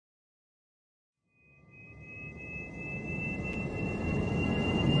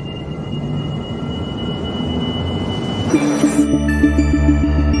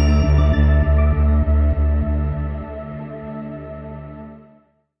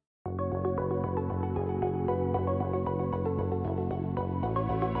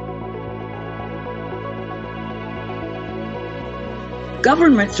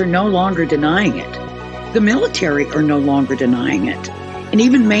Governments are no longer denying it. The military are no longer denying it. And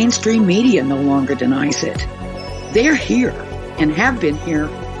even mainstream media no longer denies it. They're here and have been here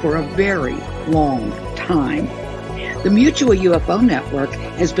for a very long time. The Mutual UFO Network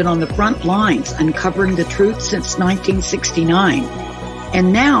has been on the front lines uncovering the truth since 1969.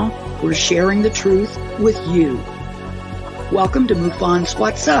 And now we're sharing the truth with you. Welcome to MUFON's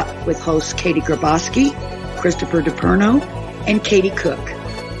What's Up with hosts Katie Grabowski, Christopher DiPerno, and Katie Cook,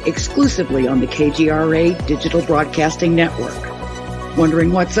 exclusively on the KGRA Digital Broadcasting Network.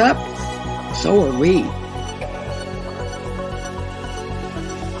 Wondering what's up? So are we.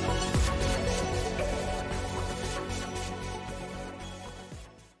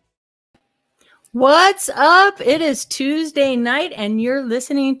 What's up? It is Tuesday night and you're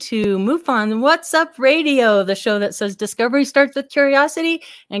listening to MUFON What's Up Radio, the show that says discovery starts with curiosity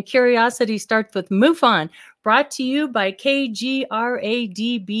and curiosity starts with MUFON. Brought to you by KGRADB.com.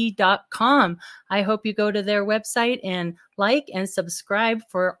 I hope you go to their website and like and subscribe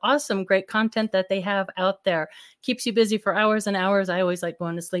for awesome, great content that they have out there. Keeps you busy for hours and hours. I always like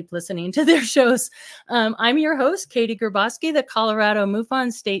going to sleep listening to their shows. I'm your host, Katie Grabowski, the Colorado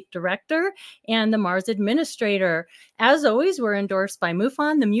MUFON State Director and the Mars Administrator. As always, we're endorsed by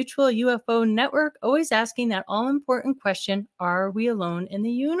MUFON, the Mutual UFO Network, always asking that all-important question, are we alone in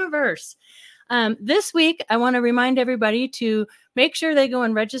the universe? This week, I want to remind everybody to make sure they go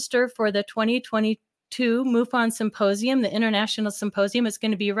and register for the 2022 MUFON Symposium, the International Symposium. It's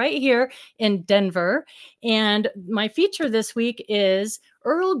going to be right here in Denver. And my feature this week is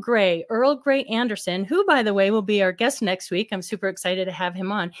Earl Grey Anderson, who, by the way, will be our guest next week. I'm super excited to have him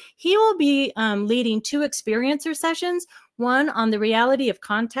on. He will be leading two experiencer sessions, one on the reality of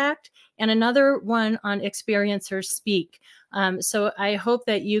contact and another one on experiencers speak. So I hope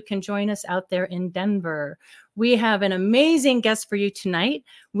that you can join us out there in Denver. We have an amazing guest for you tonight.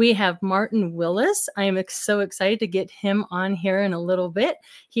 We have Martin Willis. I am so excited to get him on here in a little bit.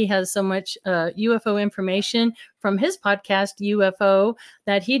 He has so much UFO information from his podcast, UFO,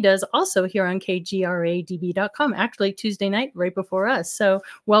 that he does also here on KGRADB.com, actually Tuesday night right before us. So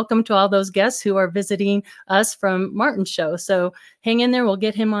welcome to all those guests who are visiting us from Martin's show. So hang in there. We'll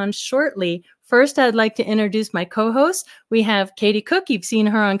get him on shortly. First, I'd like to introduce my co-host. We have Katie Cook. You've seen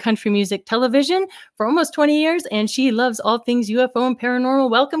her on country music television for almost 20 years, and she loves all things UFO and paranormal.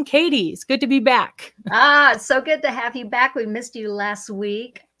 Welcome, Katie. It's good to be back. It's so good to have you back. We missed you last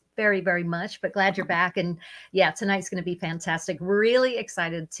week very, very much, but glad you're back. And yeah, tonight's going to be fantastic. Really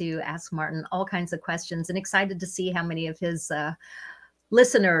excited to ask Martin all kinds of questions and excited to see how many of his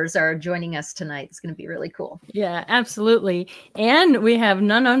listeners are joining us tonight. It's going to be really cool. Yeah, absolutely. And we have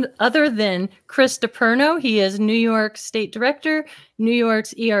none other than Chris DiPerno. He is New York State Director, New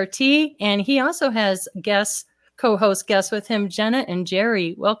York's ERT, and he also has co-host guests with him, Jenna and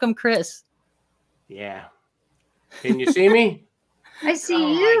Jerry. Welcome, Chris. Yeah. Can you see me? I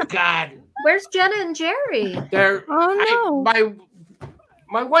see you. My God. Where's Jenna and Jerry?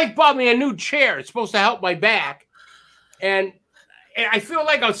 My wife bought me a new chair. It's supposed to help my back. And I feel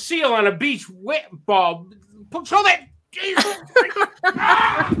like a seal on a beach ball. So that Jesus.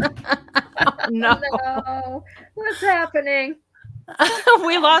 No. What's happening?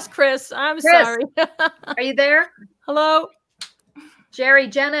 We lost Chris. I'm sorry. Are you there? Hello? Jerry,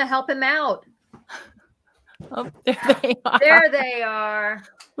 Jenna, help him out. Oh, there they are. There they are.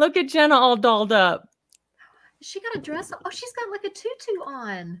 Look at Jenna all dolled up. She got a dress. Oh, she's got like a tutu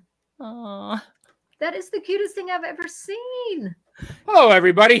on. Oh. That is the cutest thing I've ever seen. Hello,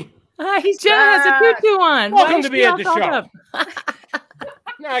 everybody. Hi, Jenna has a tutu on. Welcome to be at the show.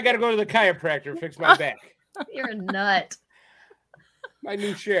 Now I got to go to the chiropractor, fix my back. You're a nut. My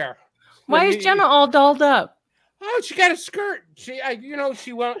new chair. Why is Jenna all dolled up? Oh, she got a skirt. She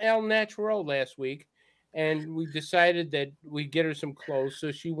went El Natural last week, and we decided that we'd get her some clothes.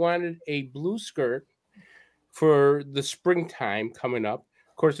 So she wanted a blue skirt for the springtime coming up.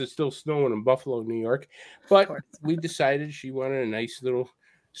 Of course, it's still snowing in Buffalo, New York, but we decided she wanted a nice little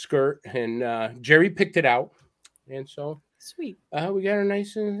skirt, and Jerry picked it out, and so sweet. We got her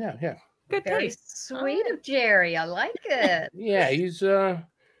nice, and yeah. Good taste. Sweet of Jerry. I like it. Yeah, he's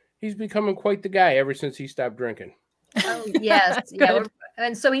becoming quite the guy ever since he stopped drinking. Oh yes, yeah,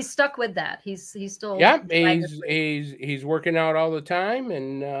 and so he's stuck with that. He's still he's working out all the time,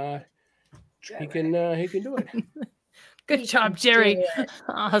 and he can do it. Good job, Jerry.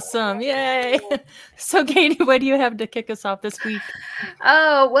 Awesome. Yay. So, Katie, what do you have to kick us off this week?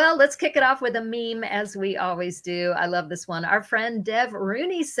 Oh, well, let's kick it off with a meme, as we always do. I love this one. Our friend Dev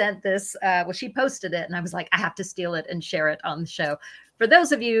Rooney sent this. She posted it, and I was like, I have to steal it and share it on the show. For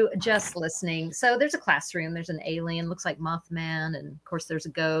those of you just listening, so there's a classroom, there's an alien, looks like Mothman, and of course there's a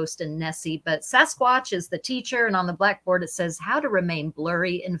ghost and Nessie, but Sasquatch is the teacher, and on the blackboard it says how to remain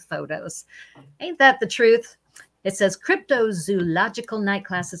blurry in photos. Ain't that the truth? It says cryptozoological night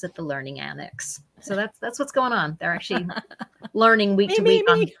classes at the Learning Annex. So that's what's going on. They're actually learning week to week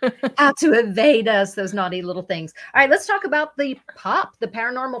on how to evade us, those naughty little things. All right, let's talk about the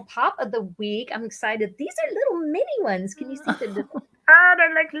paranormal pop of the week. I'm excited. These are little mini ones. Can you see the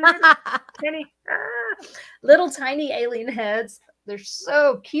they're like little tiny alien heads. They're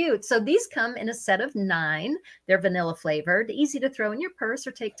so cute. So these come in a set of 9. They're vanilla flavored, easy to throw in your purse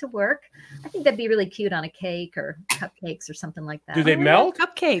or take to work. I think that'd be really cute on a cake or cupcakes or something like that. Do they melt?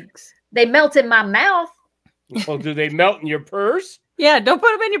 Cupcakes. They melt in my mouth. Well, do they melt in your purse? Yeah, don't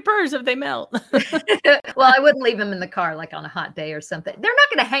put them in your purse if they melt. Well, I wouldn't leave them in the car like on a hot day or something. They're not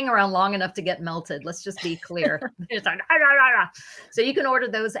going to hang around long enough to get melted. Let's just be clear. So you can order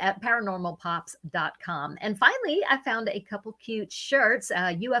those at paranormalpops.com. And finally, I found a couple cute shirts,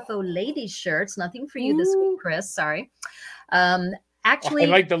 UFO ladies shirts. Nothing for you this week, Chris. Sorry. Actually, I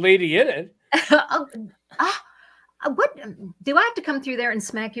like the lady in it. What do I have to come through there and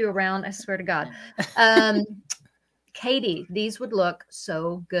smack you around? I swear to God. Katie, these would look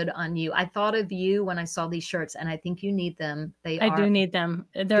so good on you. I thought of you when I saw these shirts, and I think you need them. I do need them.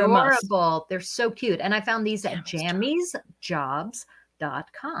 They're adorable. They're so cute. And I found these at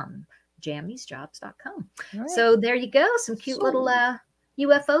jammiesjobs.com. jammiesjobs.com. Right. So there you go. Some cute little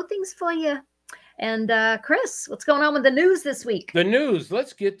UFO things for you. And Chris, what's going on with the news this week? The news.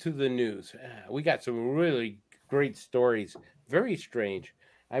 Let's get to the news. We got some really great stories. Very strange.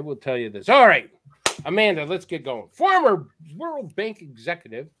 I will tell you this. All right. Amanda, let's get going. Former World Bank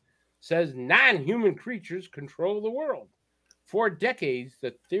executive says non-human creatures control the world. For decades,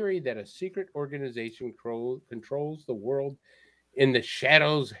 the theory that a secret organization controls the world in the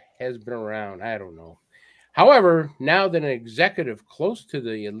shadows has been around. I don't know. However, now that an executive close to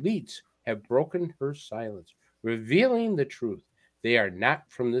the elites have broken her silence, revealing the truth, they are not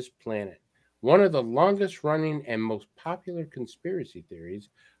from this planet. One of the longest running and most popular conspiracy theories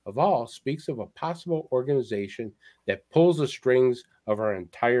of all speaks of a possible organization that pulls the strings of our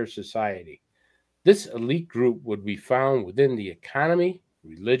entire society. This elite group would be found within the economy,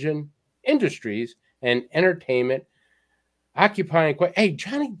 religion, industries, and entertainment, occupying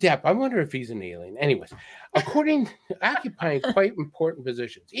Johnny Depp, I wonder if he's an alien. Anyways, occupying quite important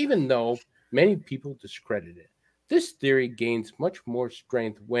positions, even though many people discredit it. This theory gains much more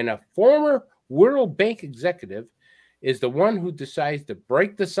strength when a former World Bank executive is the one who decides to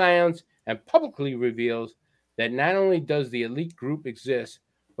break the silence and publicly reveals that not only does the elite group exist,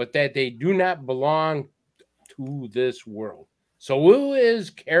 but that they do not belong to this world. So who is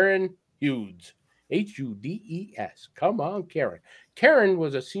Karen Hudes? Hudes. Come on, Karen. Karen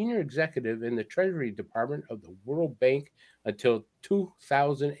was a senior executive in the Treasury Department of the World Bank until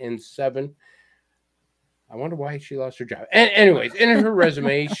 2007. I wonder why she lost her job. Anyways, in her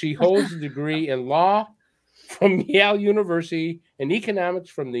resume, she holds a degree in law from Yale University and economics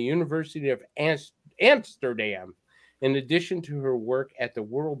from the University of Amsterdam. In addition to her work at the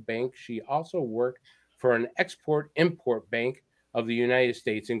World Bank, she also worked for an export-import bank of the United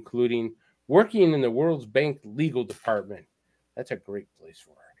States, including working in the World Bank legal department. That's a great place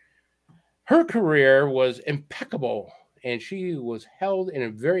for her. Her career was impeccable, and she was held in a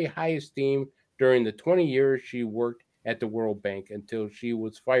very high esteem during the 20 years she worked at the World Bank until she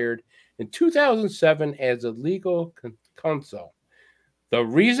was fired in 2007 as a legal counsel. The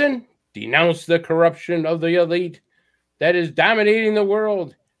reason? Denounce the corruption of the elite that is dominating the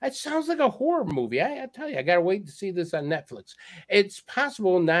world. That sounds like a horror movie. I tell you, I got to wait to see this on Netflix. It's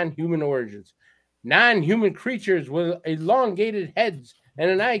possible non-human origins. Non-human creatures with elongated heads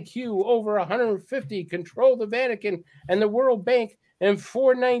and an IQ over 150 control the Vatican and the World Bank and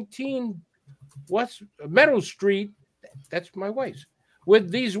 419 West Meadow Street. That's my wife's.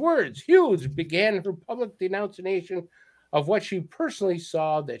 With these words, Hughes began her public denunciation of what she personally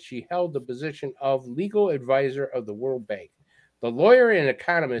saw that she held the position of legal advisor of the World Bank. The lawyer and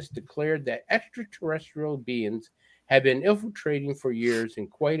economist declared that extraterrestrial beings had been infiltrating for years in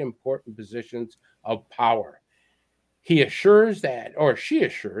quite important positions of power. She assures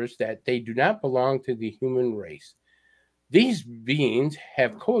that they do not belong to the human race. These beings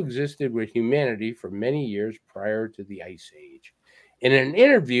have coexisted with humanity for many years prior to the Ice Age. In an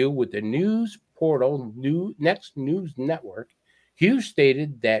interview with the news portal Next News Network, Hughes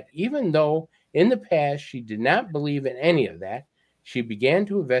stated that even though in the past she did not believe in any of that, she began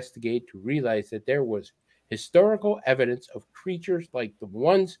to investigate to realize that there was historical evidence of creatures like the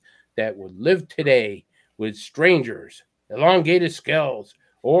ones that would live today with strangers elongated skulls,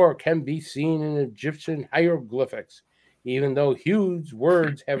 or can be seen in Egyptian hieroglyphics. Even though huge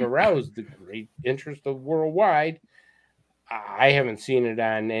words have aroused the great interest of worldwide, I haven't seen it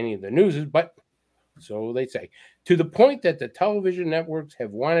on any of the news, but so they say, to the point that the television networks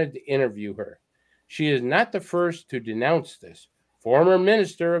have wanted to interview her. She is not the first to denounce this. Former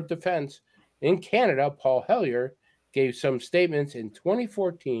Minister of Defense in Canada, Paul Hellyer, gave some statements in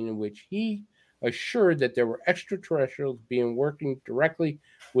 2014 in which he assured that there were extraterrestrials being working directly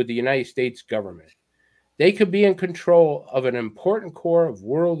with the United States government. They could be in control of an important core of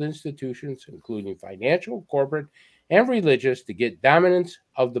world institutions, including financial, corporate, and religious, to get dominance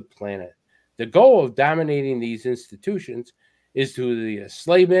of the planet. The goal of dominating these institutions is to the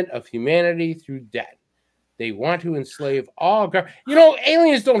enslavement of humanity through debt. They want to enslave all.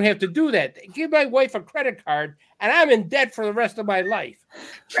 Aliens don't have to do that. They give my wife a credit card, and I'm in debt for the rest of my life.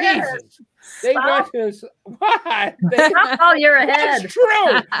 Jesus. They want to. What? Oh, you're ahead. That's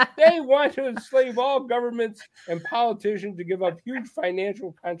true. They want to enslave all governments and politicians to give up huge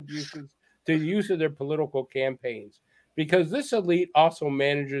financial contributions to the use of their political campaigns. Because this elite also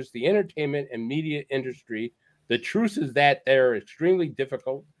manages the entertainment and media industry, the truth is that they're extremely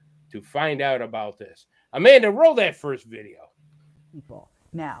difficult to find out about this. Amanda, roll that first video. People.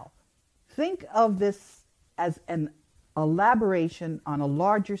 Now, think of this as an elaboration on a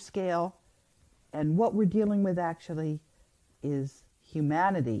larger scale, and what we're dealing with actually is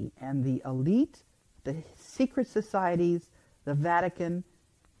humanity and the elite, the secret societies, the Vatican.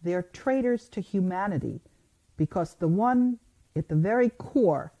 They're traitors to humanity, because the one at the very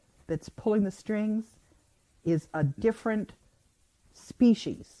core that's pulling the strings is a different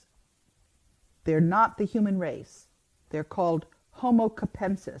species. They're not the human race. They're called Homo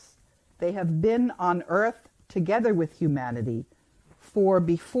capensis. They have been on Earth together with humanity for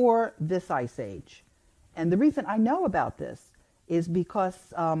before this ice age. And the reason I know about this is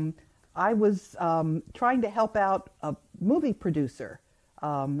because I was trying to help out a movie producer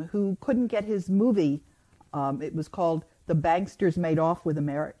who couldn't get his movie. It was called The Banksters Made Off with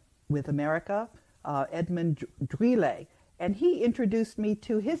America, Edmund Drille. And he introduced me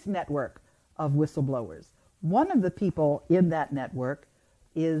to his network of whistleblowers. One of the people in that network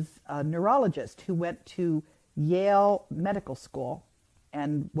is a neurologist who went to Yale Medical School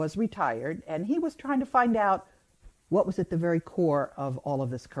and was retired, and he was trying to find out what was at the very core of all of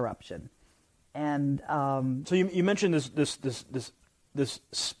this corruption. And so you mentioned this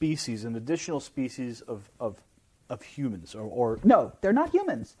species, an additional species of humans, or no, they're not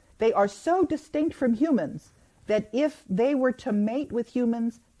humans. They are so distinct from humans that if they were to mate with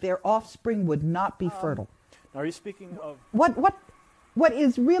humans, their offspring would not be fertile. Are you speaking of what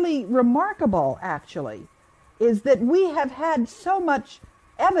is really remarkable, actually, is that we have had so much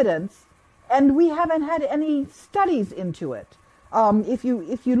evidence, and we haven't had any studies into it. If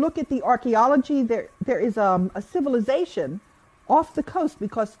you look at the archaeology, there is a civilization off the coast,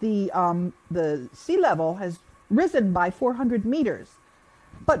 because the sea level has risen by 400 meters.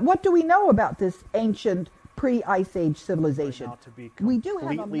 But what do we know about this ancient pre-Ice Age civilization? Right now, to be we do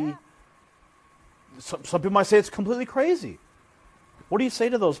have a map. Some people might say it's completely crazy. What do you say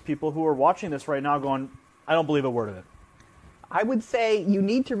to those people who are watching this right now going, I don't believe a word of it? I would say you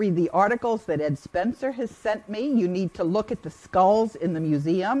need to read the articles that Ed Spencer has sent me. You need to look at the skulls in the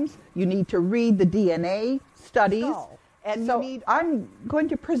museums. You need to read the DNA studies. And so I'm going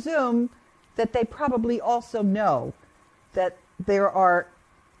to presume that they probably also know that there are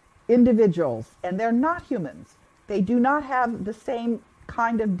individuals, and they're not humans. They do not have the same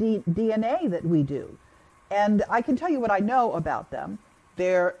kind of DNA that we do. And I can tell you what I know about them.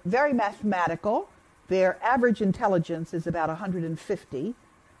 They're very mathematical. Their average intelligence is about 150.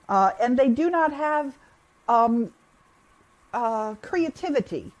 And they do not have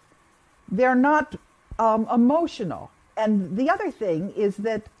creativity. They're not emotional. And the other thing is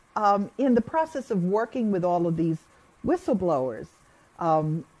that in the process of working with all of these whistleblowers,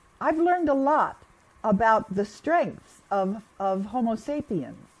 I've learned a lot about the strengths of Homo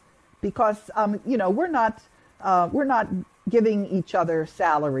sapiens, because we're not giving each other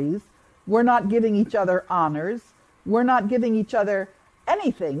salaries, we're not giving each other honors, we're not giving each other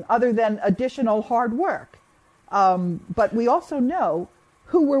anything other than additional hard work. But we also know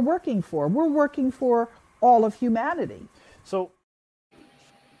who we're working for. We're working for all of humanity. So,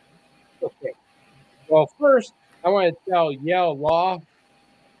 okay. Well, first, I want to tell Yale Law,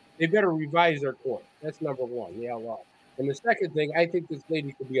 they better revise their course. That's number one, Yale Law. And the second thing, I think this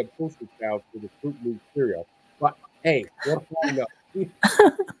lady could be a poster child for the Fruit Loop cereal. But hey, what do I know?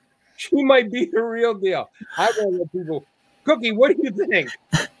 She might be the real deal. I want to know people. Cookie, what do you think?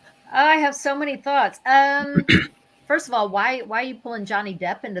 I have so many thoughts. first of all, why are you pulling Johnny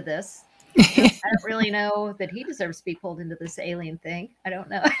Depp into this? I don't really know that he deserves to be pulled into this alien thing. I don't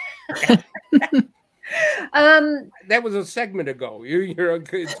know. That was a segment ago.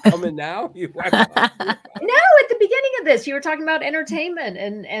 It's coming now. No, at the beginning of this, you were talking about entertainment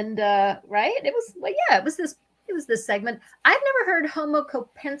and right? It was this segment. I've never heard Homo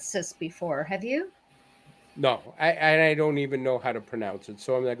copensis before. Have you? No, I don't even know how to pronounce it,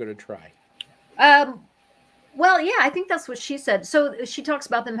 so I'm not going to try. Well, yeah, I think that's what she said. So she talks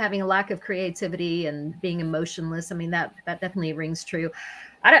about them having a lack of creativity and being emotionless. I mean, that definitely rings true.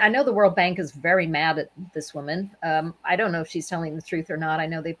 I know the World Bank is very mad at this woman. I don't know if she's telling the truth or not. I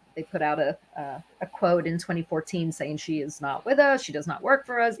know they put out a quote in 2014 saying she is not with us. She does not work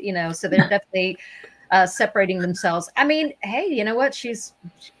for us. So they're definitely separating themselves. I mean, hey, you know what? She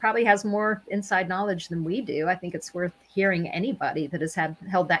probably has more inside knowledge than we do. I think it's worth hearing anybody that has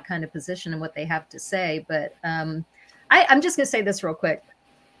held that kind of position and what they have to say. But I'm just going to say this real quick.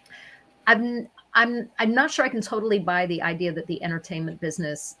 I'm not sure I can totally buy the idea that the entertainment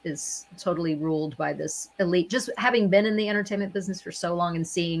business is totally ruled by this elite. Just having been in the entertainment business for so long and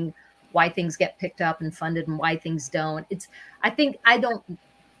seeing why things get picked up and funded and why things don't.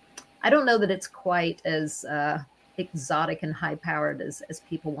 I don't know that it's quite as exotic and high powered as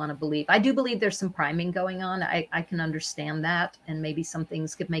people want to believe. I do believe there's some priming going on. I can understand that, and maybe some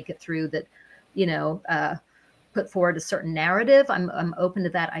things could make it through that, put forward a certain narrative. I'm open to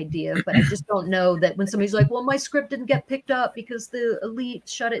that idea, but I just don't know that when somebody's like, well, my script didn't get picked up because the elite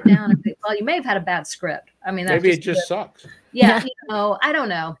shut it down. Well, you may have had a bad script. I mean, maybe it just sucks. Yeah, I don't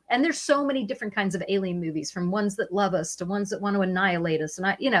know. And there's so many different kinds of alien movies, from ones that love us to ones that want to annihilate us.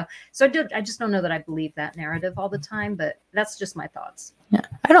 And so I just don't know that I believe that narrative all the time, but that's just my thoughts. Yeah.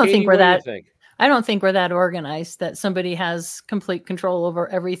 I don't Katie, think we're that. I don't think we're that organized that somebody has complete control over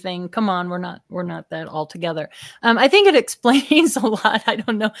everything. Come on, we're not that altogether. I think it explains a lot. I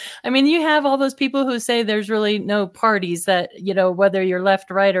don't know. I mean, you have all those people who say there's really no parties, that, whether you're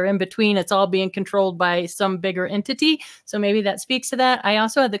left, right, or in between, it's all being controlled by some bigger entity. So maybe that speaks to that. I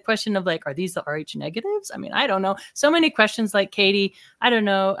also had the question of are these the RH negatives? I mean, I don't know. So many questions like Katie. I don't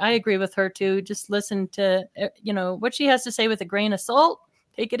know. I agree with her too. Just listen to, what she has to say with a grain of salt.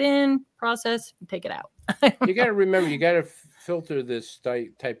 Take it in, process, and take it out. You got to remember, you got to filter this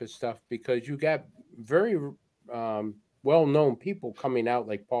type of stuff, because you got very well-known people coming out,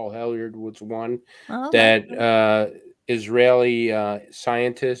 like Paul Hellyer was one, Israeli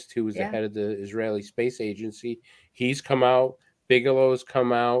scientist who was the head of the Israeli Space Agency. He's come out. Bigelow's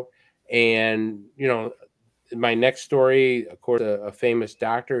come out. And, my next story, of course, a famous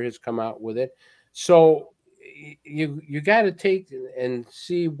doctor has come out with it. So you got to take and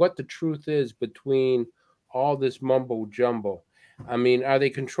see what the truth is between all this mumbo jumbo. I mean, are they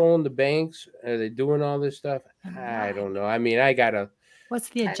controlling the banks? Are they doing all this stuff? I don't know. I mean, what's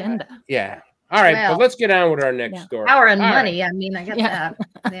the agenda? Yeah. All right, but let's get on with our next story. Power and money. Right. I mean, I get that.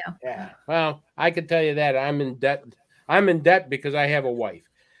 Yeah. Well, I can tell you that I'm in debt. I'm in debt because I have a wife.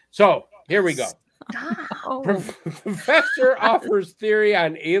 So here we go. Professor offers theory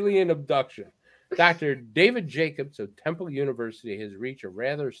on alien abduction. Dr. David Jacobs of Temple University has reached a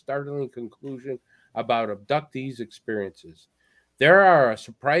rather startling conclusion about abductees' experiences. There are a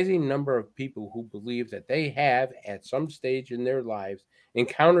surprising number of people who believe that they have, at some stage in their lives,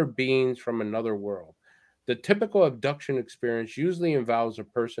 encountered beings from another world. The typical abduction experience usually involves a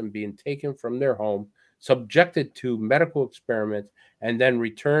person being taken from their home, subjected to medical experiments, and then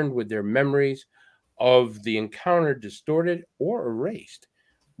returned with their memories of the encounter distorted or erased.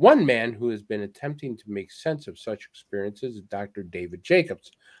 One man who has been attempting to make sense of such experiences is Dr. David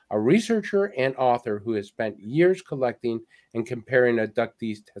Jacobs, a researcher and author who has spent years collecting and comparing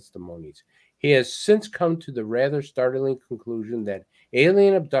abductees' testimonies. He has since come to the rather startling conclusion that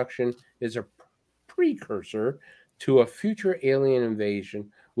alien abduction is a precursor to a future alien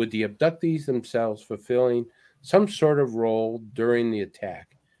invasion, with the abductees themselves fulfilling some sort of role during the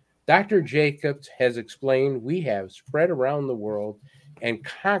attack. Dr. Jacobs has explained we have spread around the world and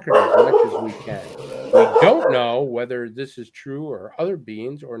conquered as much as we can. We don't know whether this is true or other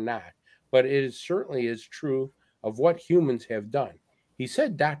beings or not, but it certainly is true of what humans have done. He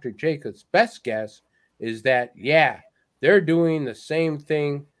said Dr. Jacobs' best guess is that, they're doing the same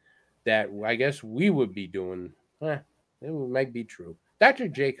thing that I guess we would be doing. It might be true. Dr.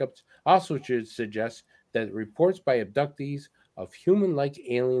 Jacobs also suggests that reports by abductees of human-like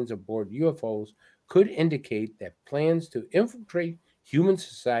aliens aboard UFOs could indicate that plans to infiltrate human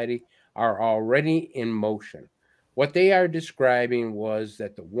society are already in motion. What they are describing was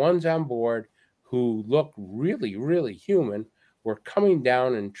that the ones on board who look really, really human were coming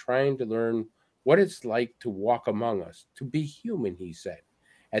down and trying to learn what it's like to walk among us, to be human, he said.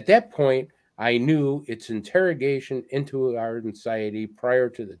 At that point, I knew its interrogation into our society prior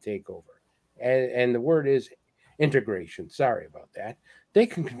to the takeover. And the word is integration. Sorry about that. They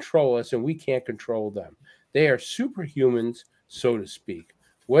can control us and we can't control them. They are superhumans, so to speak.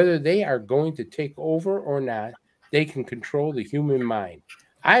 Whether they are going to take over or not, they can control the human mind.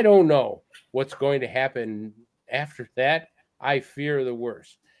 I don't know what's going to happen after that. I fear the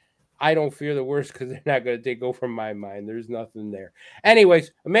worst. I don't fear the worst because they're not going to take over my mind. There's nothing there.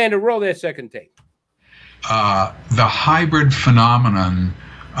 Anyways, Amanda, roll that second tape. The hybrid phenomenon,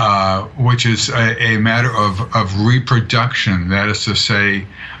 which is a matter of reproduction, that is to say,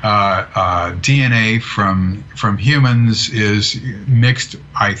 DNA from humans is mixed,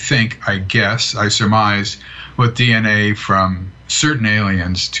 I surmise, with DNA from certain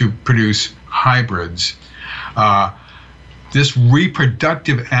aliens to produce hybrids. This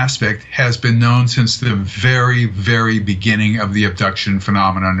reproductive aspect has been known since the very, very beginning of the abduction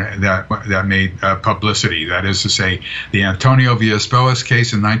phenomenon that made publicity. That is to say, the Antonio Villas-Boas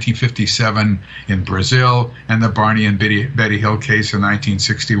case in 1957 in Brazil and the Barney and Betty Hill case in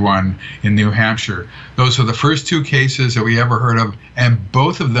 1961 in New Hampshire. Those are the first two cases that we ever heard of, and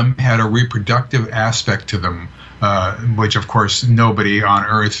both of them had a reproductive aspect to them. Which, of course, nobody on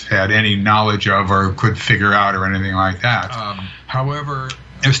Earth had any knowledge of or could figure out or anything like that. However,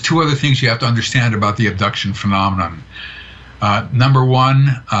 there's two other things you have to understand about the abduction phenomenon. Number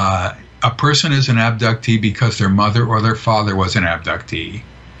one, a person is an abductee because their mother or their father was an abductee.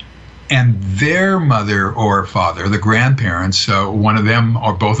 And their mother or father, the grandparents, one of them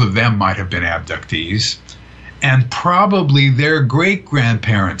or both of them might have been abductees. And probably their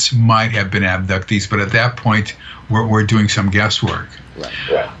great-grandparents might have been abductees, but at that point, we're doing some guesswork. Right.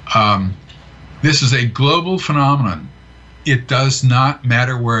 This is a global phenomenon. It does not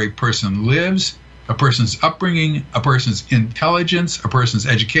matter where a person lives, a person's upbringing, a person's intelligence, a person's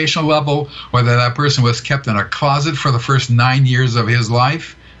educational level, whether that person was kept in a closet for the first 9 years of his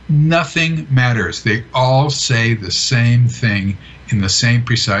life. Nothing matters. They all say the same thing in the same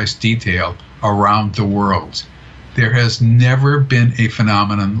precise detail around the world. There has never been a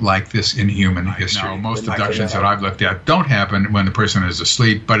phenomenon like this in human history. Now, most abductions that I've looked at don't happen when the person is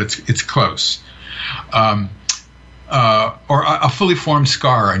asleep, but it's close. Or a fully formed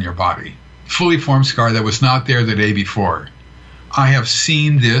scar on your body. Fully formed scar that was not there the day before. I have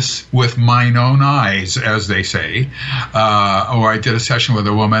seen this with mine own eyes, as they say. Or I did a session with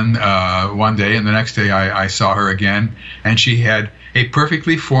a woman one day, and the next day I saw her again, and she had a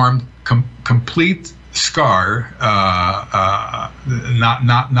perfectly formed, complete scar, not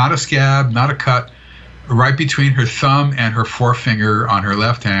a scab, not a cut, right between her thumb and her forefinger on her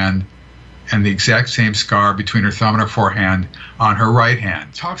left hand, and the exact same scar between her thumb and her forehand on her right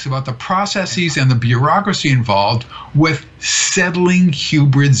hand. Talks about the processes and the bureaucracy involved with settling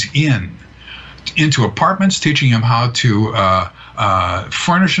hybrids into apartments, teaching them how to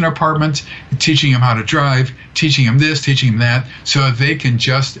furnish an apartment, teaching them how to drive, teaching them this, teaching them that, so that they can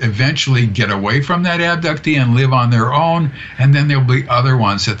just eventually get away from that abductee and live on their own, and then there'll be other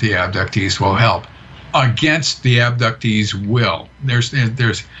ones that the abductees will help against the abductees' will. There's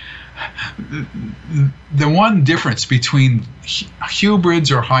the one difference between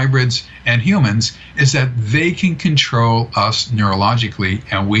hybrids or hybrids and humans is that they can control us neurologically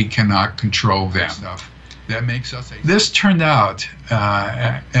and we cannot control them. That makes us. This turned out,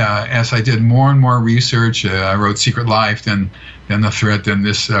 as I did more and more research, I wrote Secret Life, then The Threat, then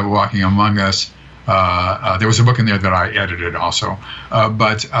this Walking Among Us. There was a book in there that I edited also.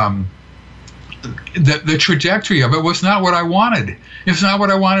 But the trajectory of it was not what I wanted. It's not what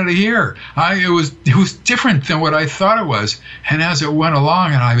I wanted to hear. It was different than what I thought it was. And as it went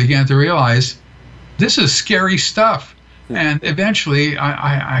along, and I began to realize, this is scary stuff. And eventually,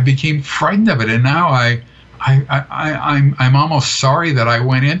 I became frightened of it. And now I'm almost sorry that I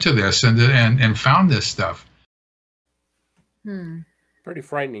went into this and found this stuff. Pretty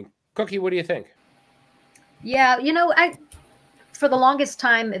frightening. Cookie, what do you think? Yeah, for the longest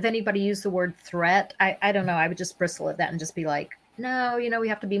time, if anybody used the word threat, I don't know, I would just bristle at that and just be like, no, we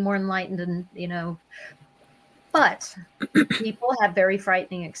have to be more enlightened and, but people have very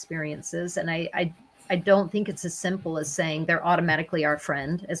frightening experiences. And I don't think it's as simple as saying they're automatically our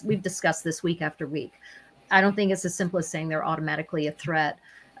friend, as we've discussed this week after week. I don't think it's as simple as saying they're automatically a threat.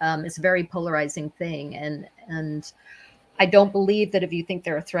 It's a very polarizing thing. And I don't believe that if you think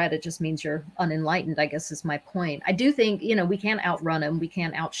they're a threat, it just means you're unenlightened, I guess is my point. I do think, we can't outrun them. We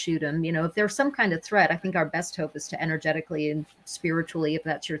can't outshoot them. If there's some kind of threat, I think our best hope is to energetically and spiritually, if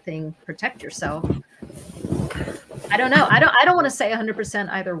that's your thing, protect yourself. I don't know. I don't want to say 100%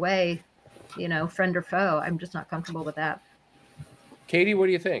 either way. friend or foe. I'm just not comfortable with that. Katie, what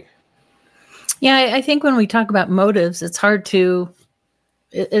do you think? Yeah, I think when we talk about motives, it's hard to,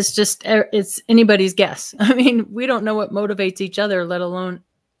 it's anybody's guess. I mean, we don't know what motivates each other, let alone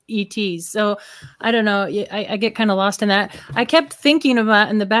ETs. So I don't know. I get kind of lost in that. I kept thinking about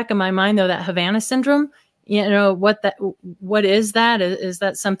in the back of my mind, though, that Havana syndrome, what is that? Is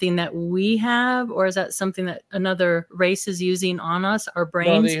that something that we have, or is that something that another race is using on us, our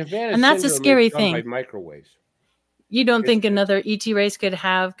brains? No, the Havana and that's a syndrome scary is done thing. by microwaves. You don't think another ET race could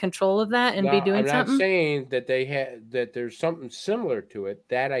have control of that and be doing something? I'm not saying that that there's something similar to it.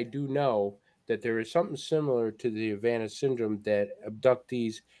 That I do know that there is something similar to the Havana syndrome that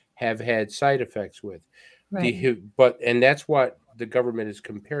abductees have had side effects with. Right. And that's what the government is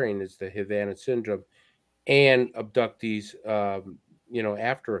comparing is the Havana syndrome and abductees,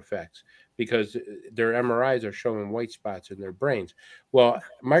 after effects, because their MRIs are showing white spots in their brains. Well,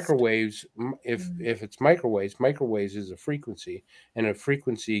 microwaves, if it's microwaves is a frequency, and a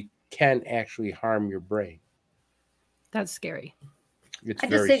frequency can actually harm your brain. That's scary. It's I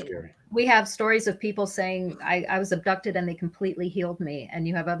just very think scary. we have stories of people saying, I was abducted and they completely healed me. And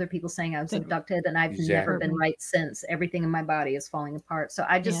you have other people saying I was abducted and I've never been right since. Everything in my body is falling apart. So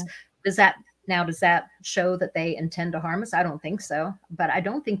I just, does that show that they intend to harm us? I don't think so, but I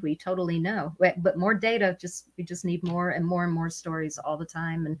don't think we totally know. But more data, we just need more and more and more stories all the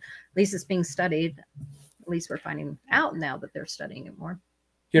time. And at least it's being studied. At least we're finding out now that they're studying it more.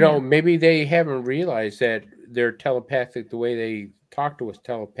 Maybe they haven't realized that they're telepathic. The way they talk to us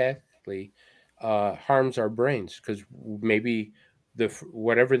telepathically harms our brains, because maybe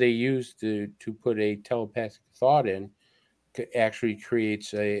whatever they use to put a telepathic thought in actually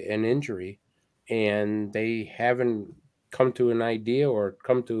creates an injury, and they haven't come to an idea or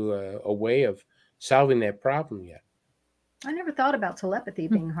come to a way of solving that problem yet. I never thought about telepathy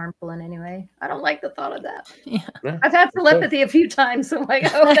being harmful in any way. I don't like the thought of that. Yeah. I've had telepathy a few times. So I'm like,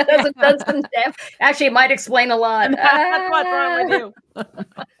 oh, that hasn't done some damn. Actually, it might explain a lot. That's what's wrong with you.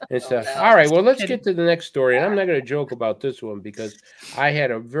 And stuff. All right, well, let's get to the next story. And I'm not going to joke about this one because I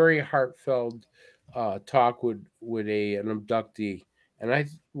had a very heartfelt talk with an abductee. And I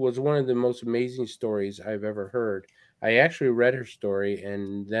was one of the most amazing stories I've ever heard. I actually read her story,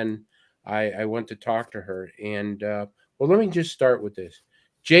 and then I went to talk to her. And well, let me just start with this.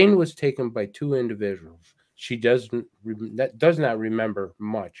 Jane was taken by two individuals. She does not remember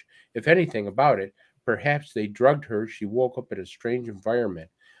much, if anything, about it. Perhaps they drugged her. She woke up in a strange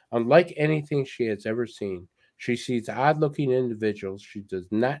environment. Unlike anything she has ever seen, she sees odd-looking individuals she does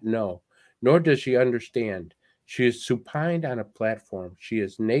not know, nor does she understand. She is supined on a platform. She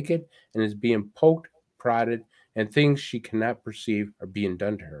is naked and is being poked, prodded, and things she cannot perceive are being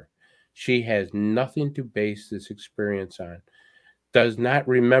done to her. She has nothing to base this experience on, does not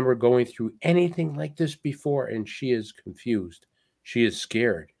remember going through anything like this before, and she is confused. She is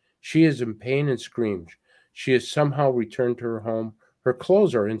scared. She is in pain and screams. She has somehow returned to her home. Her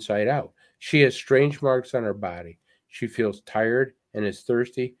clothes are inside out. She has strange marks on her body. She feels tired and is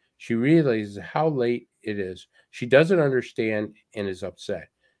thirsty. She realizes how late it is. She doesn't understand and is upset.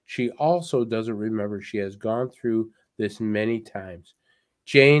 She also doesn't remember she has gone through this many times.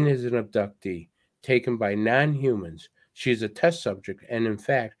 Jane is an abductee, taken by non-humans. She is a test subject, and in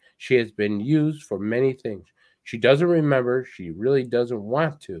fact, she has been used for many things. She doesn't remember. She really doesn't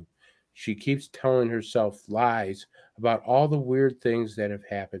want to. She keeps telling herself lies about all the weird things that have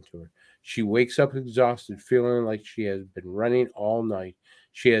happened to her. She wakes up exhausted, feeling like she has been running all night.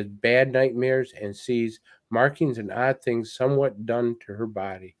 She has bad nightmares and sees markings and odd things somewhat done to her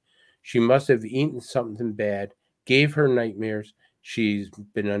body. She must have eaten something bad, gave her nightmares. She's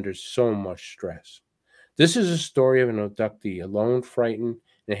been under so much stress. This is a story of an abductee, alone, frightened,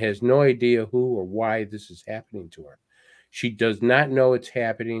 and has no idea who or why this is happening to her. She does not know it's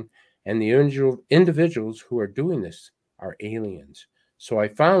happening, and the individuals who are doing this are aliens. So I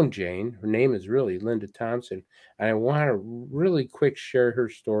found Jane. Her name is really Linda Thompson, and I want to really quick share her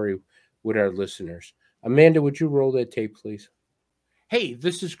story with our listeners. Amanda, would you roll that tape, please? Hey,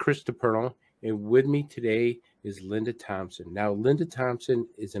 this is Chris DePerno, and with me today is Linda Thompson. Now, Linda Thompson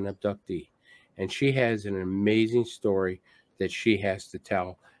is an abductee, and she has an amazing story that she has to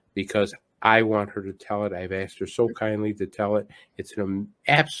tell because I want her to tell it. I've asked her so kindly to tell it. It's an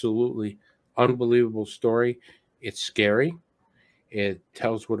absolutely unbelievable story. It's scary. It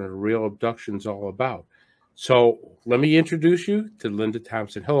tells what a real abduction is all about. So let me introduce you to Linda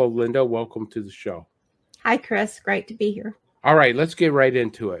Thompson. Hello, Linda. Welcome to the show. Hi, Chris. Great to be here. All right, let's get right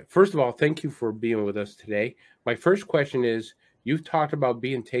into it. First of all, thank you for being with us today. My first question is, you've talked about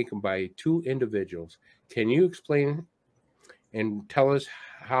being taken by two individuals. Can you explain and tell us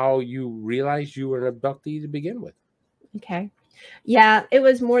how you realized you were an abductee to begin with. Okay. Yeah, it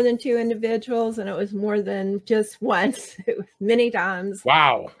was more than 2 individuals, and it was more than just once. It was many times.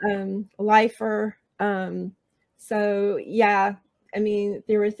 Wow. Lifer. So yeah, I mean,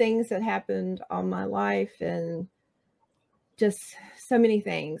 there were things that happened all my life, and just so many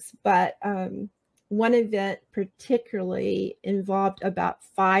things. But one event particularly involved about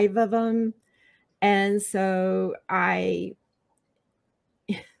 5 of them, and so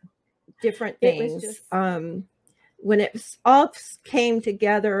different things. When it all came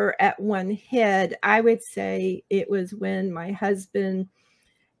together at one hit, I would say it was when my husband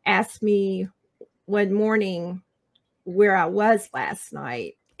asked me one morning where I was last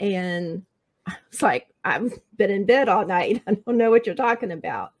night. And I was like, I've been in bed all night. I don't know what you're talking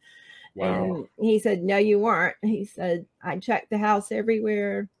about. Wow. And he said, no, you weren't. He said, I checked the house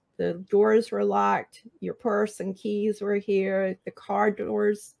everywhere. The doors were locked. Your purse and keys were here. The car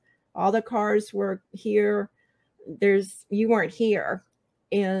doors, all the cars were here. You weren't here.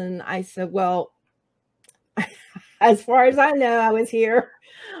 And I said, well, as far as I know, I was here.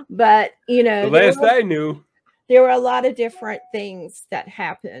 But, you know, the last I knew, there were a lot of different things that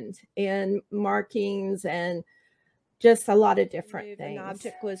happened, and markings, and just a lot of different things. An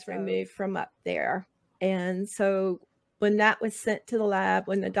object was removed from up there. And so when that was sent to the lab,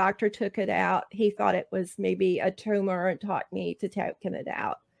 when the doctor took it out, he thought it was maybe a tumor and taught me to taking it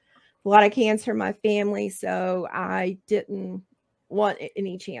out. A lot of cancer in my family, so I didn't want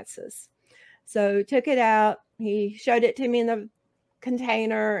any chances. So took it out. He showed it to me in the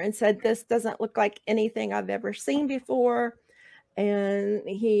container and said, this doesn't look like anything I've ever seen before. And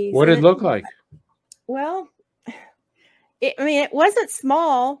what did it look like? Well, it wasn't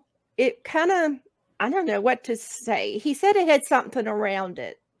small. It kind of, I don't know what to say. He said it had something around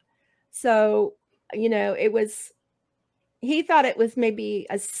it. So, you know, he thought it was maybe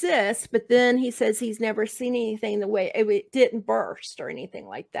a cyst, but then he says he's never seen anything the way it didn't burst or anything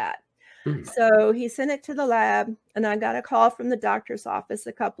like that. So he sent it to the lab, and I got a call from the doctor's office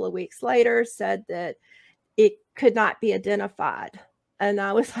a couple of weeks later, said that it could not be identified. And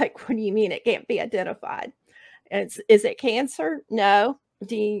I was like, what do you mean it can't be identified? And is it cancer? No.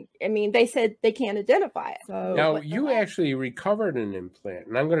 They said they can't identify it. So now you actually recovered an implant,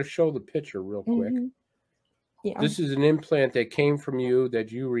 and I'm going to show the picture real quick. Mm-hmm. Yeah. This is an implant that came from you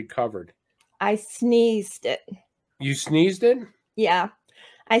that you recovered. I sneezed it. You sneezed it? Yeah.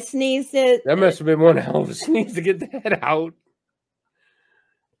 I sneezed it. That must have been one hell of a sneeze to get that out.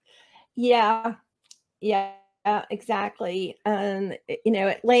 Yeah. Yeah, exactly.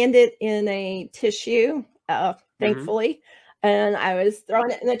 It landed in a tissue, thankfully. And I was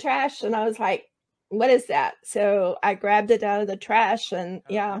throwing it in the trash, and I was like, what is that? So I grabbed it out of the trash, and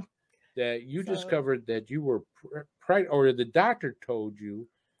yeah. That you discovered that you were pregnant, or the doctor told you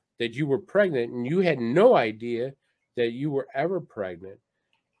that you were pregnant, and you had no idea that you were ever pregnant,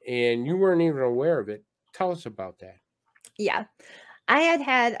 and you weren't even aware of it. Tell us about that. Yeah. I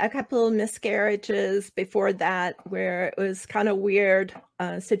had a couple of miscarriages before that where it was kind of weird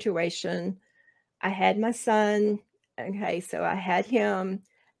situation. I had my son. Okay, so I had him.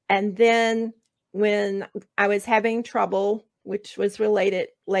 And then when I was having trouble, which was related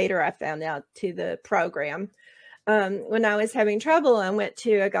later, I found out, to the program. When I was having trouble, I went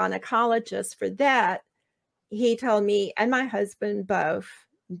to a gynecologist for that. He told me, and my husband both,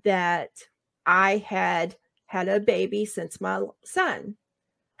 that I had a baby since my son.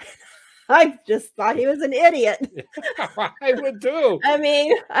 I just thought he was an idiot. I would too. I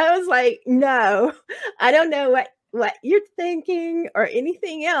mean, I was like, no, I don't know what you're thinking or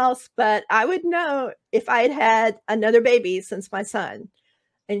anything else, but I would know if I had another baby since my son.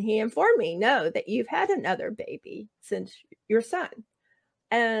 And he informed me, no, that you've had another baby since your son.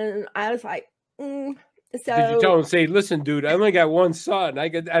 And I was like, So did you tell him, say, listen, dude, I only got one son. I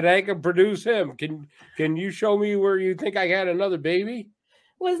can produce him. Can you show me where you think I had another baby?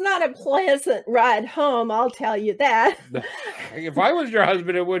 Was not a pleasant ride home, I'll tell you that. If I was your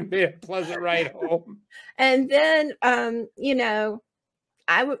husband, it wouldn't be a pleasant ride home. And then,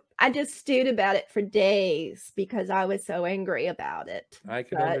 I just stewed about it for days because I was so angry about it. I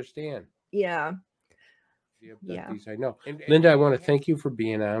can understand. Yeah. Yeah. I know. And Linda, I want to thank you for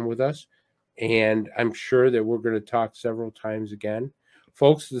being on with us. And I'm sure that we're going to talk several times again.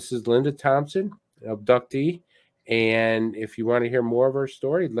 Folks, this is Linda Thompson, abductee. And if you want to hear more of her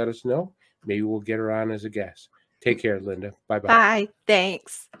story, let us know. Maybe we'll get her on as a guest. Take care, Linda. Bye-bye. Bye.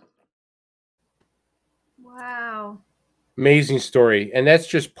 Thanks. Wow. Amazing story. And that's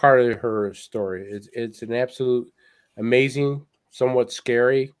just part of her story. It's an absolute amazing, somewhat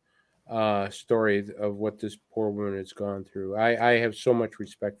scary story of what this poor woman has gone through. I have so much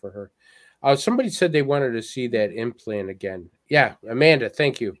respect for her. Somebody said they wanted to see that implant again. Yeah, Amanda,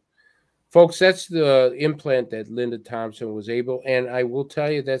 thank you. Folks, that's the implant that Linda Thompson was able, and I will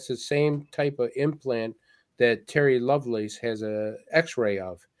tell you that's the same type of implant that Terry Lovelace has a X-ray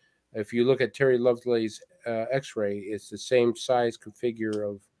of. If you look at Terry Lovelace's X-ray, it's the same size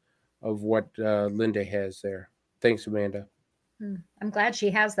configure of what Linda has there. Thanks, Amanda. I'm glad she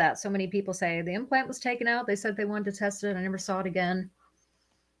has that. So many people say the implant was taken out. They said they wanted to test it. I never saw it again.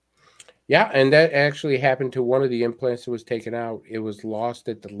 Yeah, and that actually happened to one of the implants that was taken out. It was lost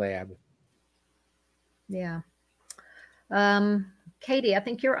at the lab. Yeah. Katie, I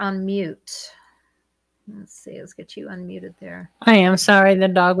think you're on mute. Let's see. Let's get you unmuted there. I am sorry. The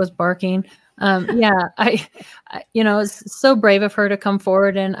dog was barking. Yeah, I, it's so brave of her to come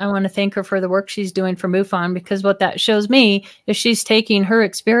forward, and I want to thank her for the work she's doing for MUFON, because what that shows me is she's taking her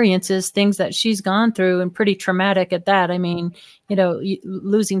experiences, things that she's gone through, and pretty traumatic at that. I mean,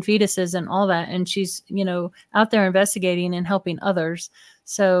 losing fetuses and all that, and she's, out there investigating and helping others.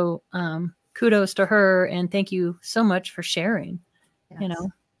 So, kudos to her, and thank you so much for sharing. Yes.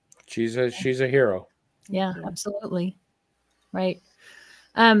 She's a hero. Yeah, absolutely. Right.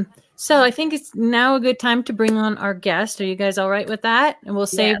 So I think it's now a good time to bring on our guest. Are you guys all right with that? And we'll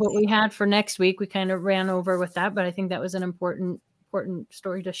save what we had for next week. We kind of ran over with that, but I think that was an important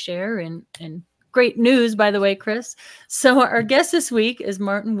story to share, and great news, by the way, Chris. So our guest this week is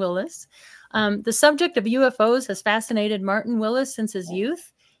Martin Willis. The subject of UFOs has fascinated Martin Willis since his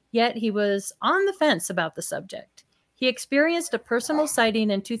youth, yet he was on the fence about the subject. He experienced a personal sighting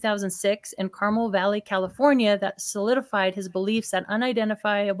in 2006 in Carmel Valley, California, that solidified his beliefs that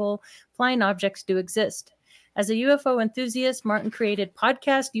unidentifiable flying objects do exist. As a UFO enthusiast, Martin created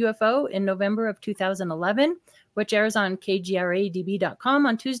Podcast UFO in November of 2011, which airs on kgradb.com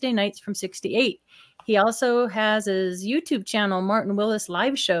on Tuesday nights from 6 to 8. He also has his YouTube channel, Martin Willis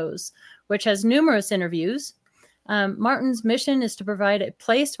Live Shows, which has numerous interviews. Martin's mission is to provide a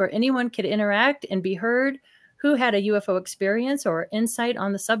place where anyone could interact and be heard who had a UFO experience or insight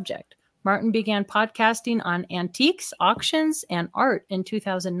on the subject. Martin began podcasting on antiques, auctions, and art in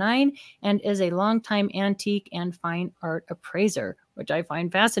 2009, and is a longtime antique and fine art appraiser, which I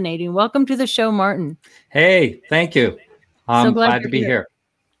find fascinating. Welcome to the show, Martin. Hey, thank you. I'm glad to be here.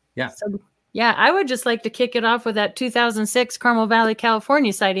 Yeah. So, I would just like to kick it off with that 2006 Carmel Valley,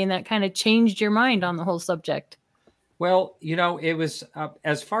 California sighting that kind of changed your mind on the whole subject. Well, it was,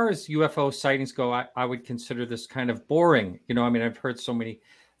 as far as UFO sightings go, I would consider this kind of boring. I've heard so many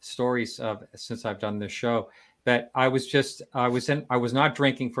stories since I've done this show, but I was not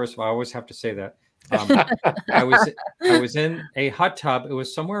drinking. First of all, I always have to say that. I was in a hot tub. It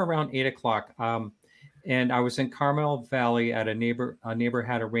was somewhere around 8:00. And I was in Carmel Valley at a neighbor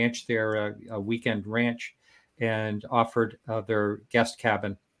had a ranch there, a weekend ranch, and offered their guest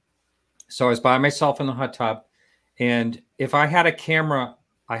cabin. So I was by myself in the hot tub. And if I had a camera,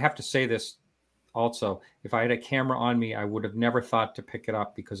 I have to say this also, if I had a camera on me, I would have never thought to pick it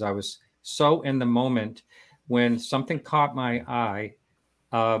up, because I was so in the moment when something caught my eye.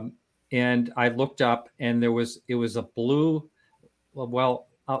 And I looked up, and it was a blue,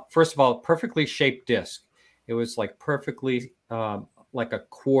 first of all, perfectly shaped disc. It was like perfectly like a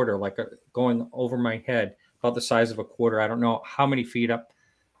quarter, going over my head, about the size of a quarter. I don't know how many feet up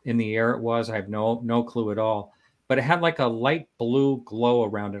in the air it was. I have no clue at all. But it had like a light blue glow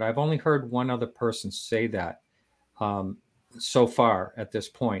around it. I've only heard one other person say that so far at this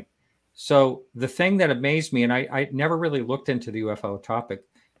point. So the thing that amazed me, and I never really looked into the UFO topic,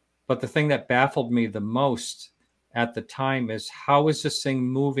 but the thing that baffled me the most at the time is, how is this thing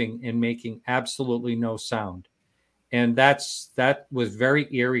moving and making absolutely no sound? And that was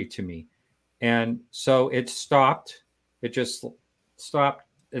very eerie to me. And so it stopped. It just stopped.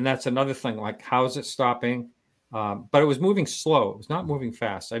 And that's another thing, like, how is it stopping? But it was moving slow. It was not moving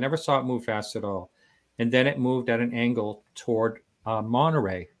fast. I never saw it move fast at all. And then it moved at an angle toward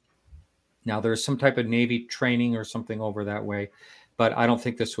Monterey. Now, there's some type of Navy training or something over that way, but I don't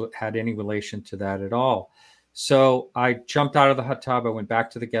think this had any relation to that at all. So I jumped out of the hot tub. I went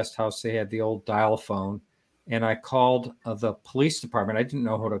back to the guest house. They had the old dial phone, and I called the police department. I didn't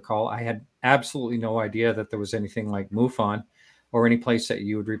know who to call. I had absolutely no idea that there was anything like MUFON or any place that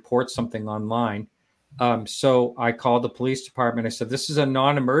you would report something online. So I called the police department. I said, this is a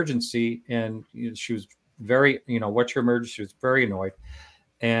non-emergency. And she was very, what's your emergency? She was very annoyed.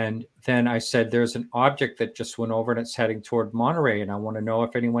 And then I said, there's an object that just went over and it's heading toward Monterey. And I want to know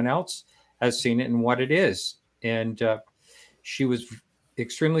if anyone else has seen it and what it is. And she was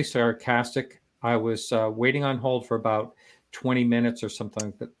extremely sarcastic. I was waiting on hold for about 20 minutes or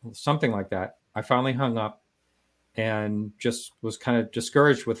something like that. I finally hung up and just was kind of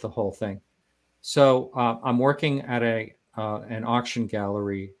discouraged with the whole thing. So I'm working at an auction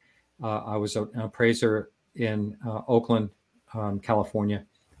gallery. I was an appraiser in Oakland, California,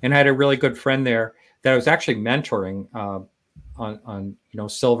 and I had a really good friend there that I was actually mentoring on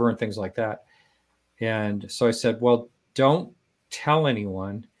silver and things like that. And so I said, well, don't tell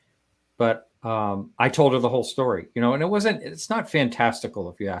anyone, but I told her the whole story, and it's not fantastical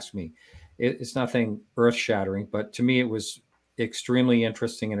if you ask me. It's nothing earth shattering, but to me it was extremely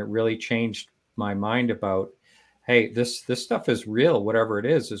interesting, and it really changed my mind about, hey, this stuff is real. Whatever it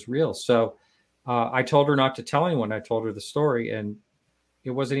is real. So I told her not to tell anyone. I told her the story, and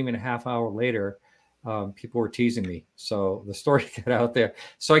it wasn't even a half hour later. People were teasing me. So the story got out there.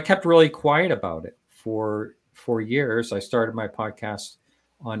 So I kept really quiet about it for years. I started my podcast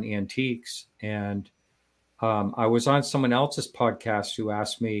on antiques, and I was on someone else's podcast who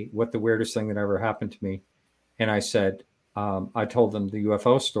asked me what the weirdest thing that ever happened to me. And I said, I told them the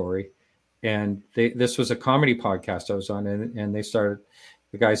UFO story, and this was a comedy podcast I was on, and they started,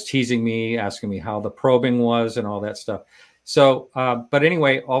 the guys teasing me, asking me how the probing was and all that stuff. So, but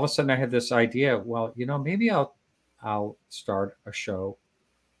anyway, all of a sudden I had this idea, well, maybe I'll start a show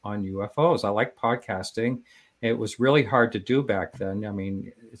on UFOs. I like podcasting. It was really hard to do back then. I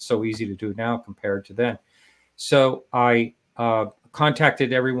mean, it's so easy to do now compared to then. So I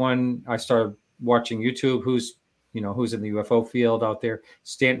contacted everyone. I started watching YouTube. Who's in the UFO field out there?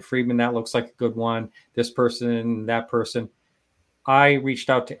 Stanton Friedman, that looks like a good one. This person, that person. I reached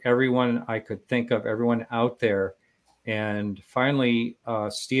out to everyone I could think of, everyone out there. And finally,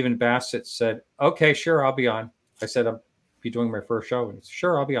 Stephen Bassett said, okay, sure, I'll be on. I said, I'll be doing my first show. And he said,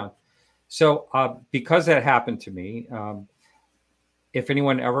 sure, I'll be on. So because that happened to me, if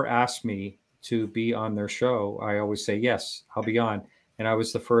anyone ever asked me to be on their show, I always say, yes, I'll be on. And I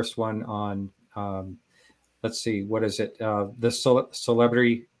was the first one on, let's see, what is it? The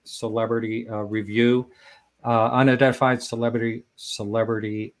celebrity review, unidentified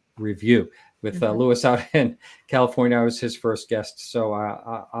celebrity review with Lewis out in California. I was his first guest. So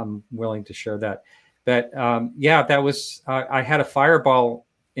I'm willing to share that. But that was, I had a fireball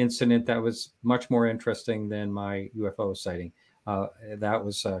incident that was much more interesting than my UFO sighting. That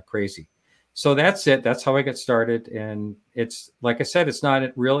was crazy. So that's it. That's how I got started. And it's, like I said, it's not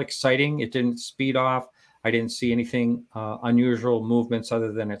real exciting. It didn't speed off. I didn't see anything unusual movements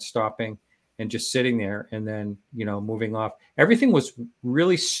other than it stopping and just sitting there and then, moving off. Everything was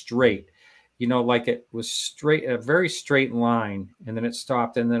really straight, like it was straight, a very straight line, and then it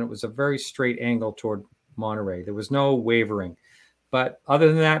stopped, and then it was a very straight angle toward Monterey. There was no wavering. But other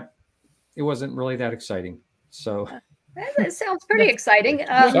than that, it wasn't really that exciting. So that sounds pretty exciting.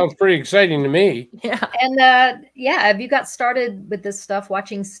 Sounds pretty exciting to me. Yeah. And have you got started with this stuff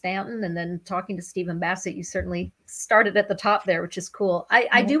watching Stanton and then talking to Stephen Bassett? You certainly started at the top there, which is cool.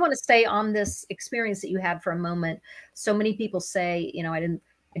 I do want to stay on this experience that you had for a moment. So many people say,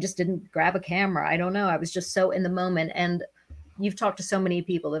 I just didn't grab a camera. I don't know. I was just so in the moment. And you've talked to so many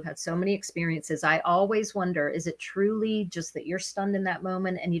people who've had so many experiences. I always wonder, is it truly just that you're stunned in that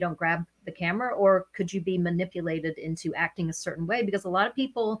moment and you don't grab the camera, or could you be manipulated into acting a certain way? Because a lot of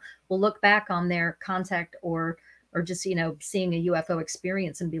people will look back on their contact or just, seeing a UFO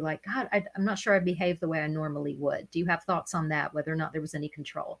experience and be like, God, I'm not sure I behaved the way I normally would. Do you have thoughts on that, whether or not there was any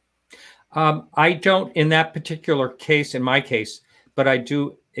control? I don't in that particular case, in my case, but I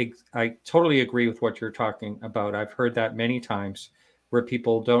totally agree with what you're talking about. I've heard that many times where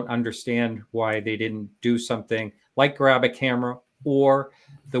people don't understand why they didn't do something like grab a camera, or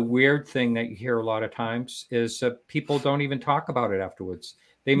the weird thing that you hear a lot of times is people don't even talk about it afterwards.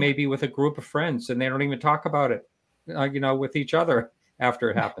 They may be with a group of friends and they don't even talk about it, with each other after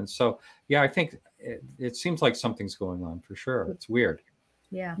it happens. So yeah, I think it seems like something's going on for sure. It's weird.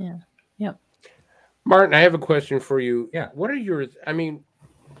 Yeah. Martin, I have a question for you. Yeah. What are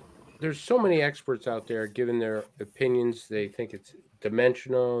there's so many experts out there giving their opinions. They think it's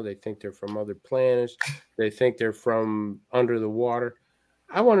dimensional. They think they're from other planets. They think they're from under the water.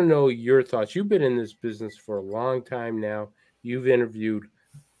 I want to know your thoughts. You've been in this business for a long time now. You've interviewed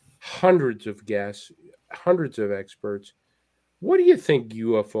hundreds of guests, hundreds of experts. What do you think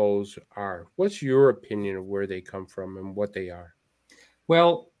UFOs are? What's your opinion of where they come from and what they are?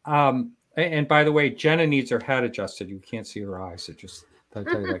 Well, and by the way, Jenna needs her head adjusted. You can't see her eyes. So just I'll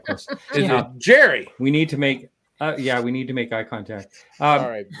tell you like this. Is it Jerry? We need to make eye contact. All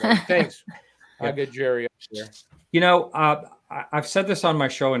right, thanks. I'll get Jerry up there. I've said this on my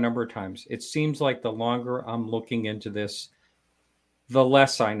show a number of times. It seems like the longer I'm looking into this, the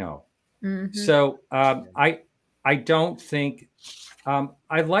less I know. Mm-hmm. So I don't think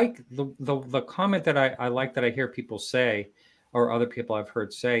I like the comment that I like that I hear people say, or other people I've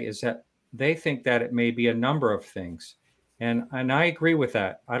heard say, is that they think that it may be a number of things, and I agree with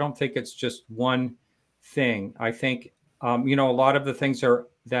that. I don't think it's just one thing. I think a lot of the things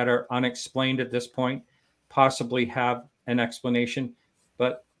that are unexplained at this point possibly have an explanation,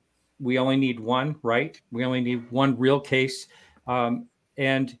 but we only need one, right? We only need one real case, and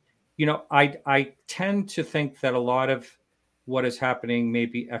I tend to think that a lot of what is happening may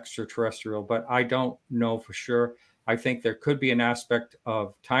be extraterrestrial, but I don't know for sure. I think there could be an aspect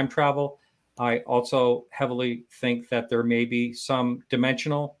of time travel. I also heavily think that there may be some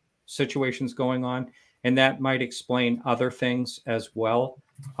dimensional situations going on, and that might explain other things as well.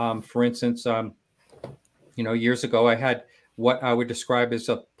 For instance, years ago, I had what I would describe as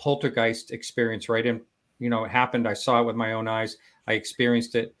a poltergeist experience, right? And, it happened. I saw it with my own eyes. I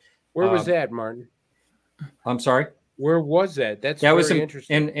experienced it. Where was that, Martin? I'm sorry? Where was that? That was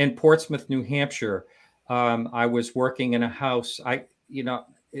interesting. In Portsmouth, New Hampshire. I was working in a house.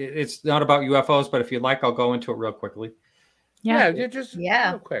 It's not about UFOs, but if you'd like, I'll go into it real quickly. Just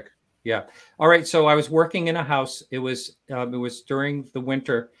real quick. Yeah. All right. So I was working in a house. It was during the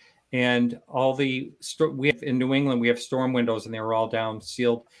winter, and all we have in New England, we have storm windows, and they were all down,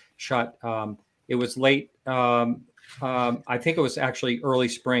 sealed shut. It was late. I think it was actually early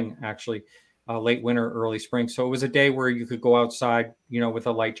spring, late winter, early spring. So it was a day where you could go outside, with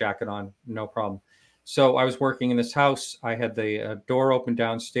a light jacket on, no problem. So I was working in this house. I had the door open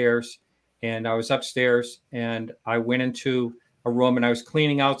downstairs, and I was upstairs, and I went into a room, and I was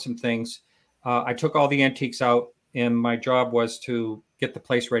cleaning out some things. I took all the antiques out, and my job was to get the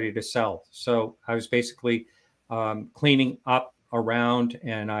place ready to sell. So I was basically cleaning up around,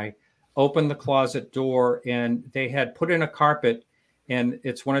 and I opened the closet door, and they had put in a carpet, and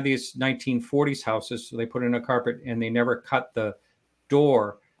it's one of these 1940s houses. So they put in a carpet, and they never cut the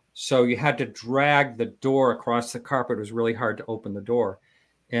door. So you had to drag the door across the carpet. It was really hard to open the door.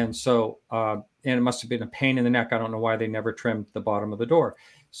 And so, and it must have been a pain in the neck. I don't know why they never trimmed the bottom of the door.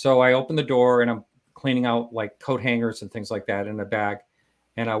 So I opened the door, and I'm cleaning out like coat hangers and things like that in a bag.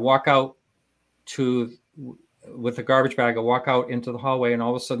 And I walk out with the garbage bag. I walk out into the hallway, and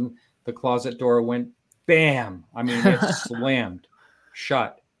all of a sudden the closet door went bam. I mean, it slammed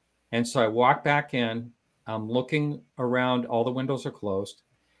shut. And so I walk back in. I'm looking around. All the windows are closed.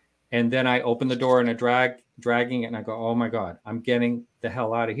 And then I open the door, and I dragging it, and I go, oh my God, I'm getting the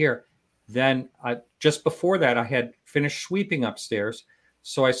hell out of here. Then just before that, I had finished sweeping upstairs.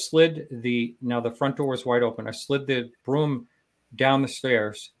 So I slid now the front door was wide open. I slid the broom down the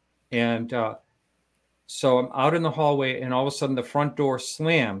stairs. And so I'm out in the hallway, and all of a sudden the front door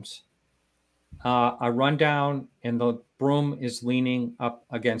slams. I run down, and the broom is leaning up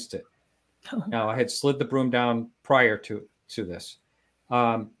against it. Oh. Now I had slid the broom down prior to this.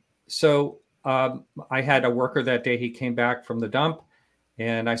 So I had a worker that day. He came back from the dump,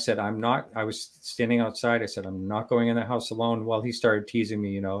 and I said, I was standing outside. I said, I'm not going in the house alone. Well, he started teasing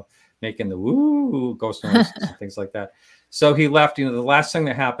me, making the woo ghost noises and things like that. So he left. The last thing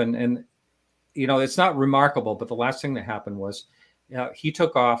that happened, and it's not remarkable, but the last thing that happened was he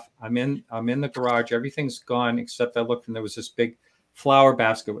took off. I'm in the garage. Everything's gone except I looked, and there was this big flower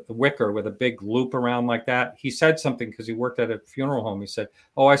basket with a wicker with a big loop around like that. He said something because he worked at a funeral home. He said,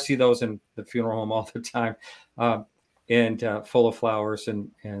 oh, I see those in the funeral home all the time, and full of flowers.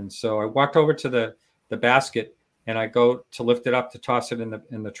 And so I walked over to the basket, and I go to lift it up to toss it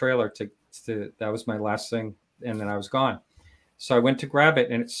in the trailer to that was my last thing. And then I was gone. So I went to grab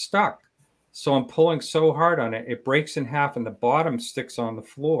it, and it's stuck. So I'm pulling so hard on it, it breaks in half, and the bottom sticks on the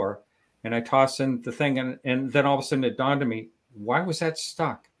floor. And I toss in the thing, and then all of a sudden it dawned on me, why was that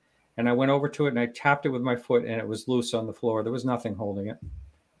stuck? And I went over to it, and I tapped it with my foot, and it was loose on the floor. There was nothing holding it.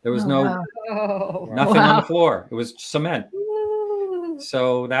 There was nothing on the floor. It was cement.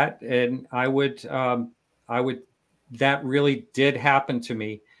 So that, and I would, that really did happen to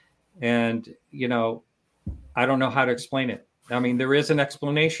me. And, I don't know how to explain it. I mean, there is an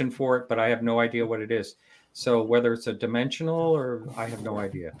explanation for it, but I have no idea what it is. So whether it's a dimensional or I have no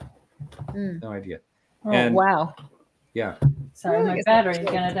idea. No idea. Oh, wow. Yeah. Sorry, my battery's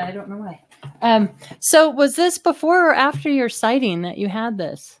gonna die. I don't know why. So was this before or after your sighting that you had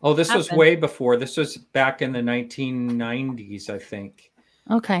this? Oh, this was way before. This was back in the 1990s, I think.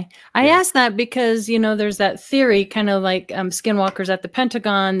 Okay. I asked that because, there's that theory, kind of like skinwalkers at the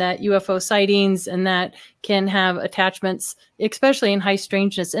Pentagon, that UFO sightings and that can have attachments, especially in high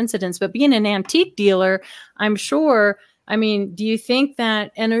strangeness incidents. But being an antique dealer, I'm sure, do you think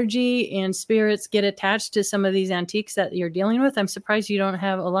that energy and spirits get attached to some of these antiques that you're dealing with? I'm surprised you don't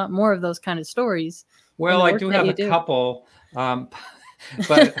have a lot more of those kind of stories. Well, I work do that have you a do. couple, but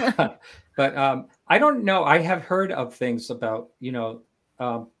I don't know. I have heard of things about,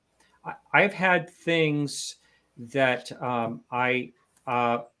 I've had things that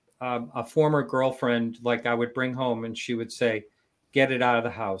a former girlfriend, like I would bring home and she would say, get it out of the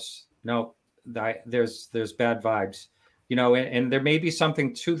house. No, there's bad vibes, and there may be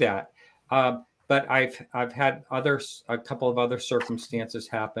something to that. But I've had a couple of other circumstances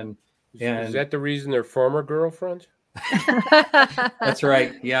happen. Is that the reason they're former girlfriends? That's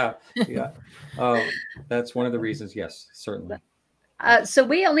right. Yeah. That's one of the reasons. Yes, certainly. So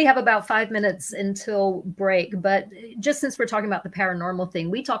we only have about 5 minutes until break, but just since we're talking about the paranormal thing,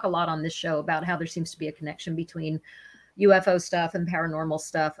 we talk a lot on this show about how there seems to be a connection between UFO stuff and paranormal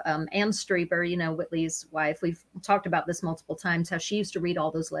stuff. Ann Streeper, Whitley's wife, we've talked about this multiple times, how she used to read all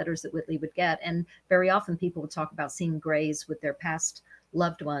those letters that Whitley would get. And very often people would talk about seeing grays with their past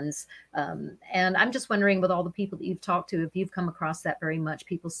loved ones. And I'm just wondering, with all the people that you've talked to, if you've come across that very much,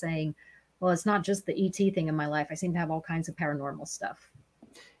 people saying, well, it's not just the ET thing in my life. I seem to have all kinds of paranormal stuff.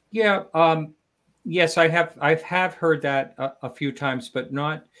 Yeah. Yes, I have heard that a few times, but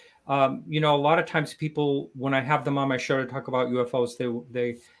not, a lot of times people, when I have them on my show to talk about UFOs,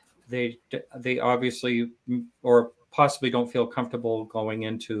 they obviously or possibly don't feel comfortable going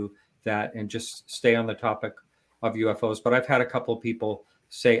into that and just stay on the topic of UFOs. But I've had a couple of people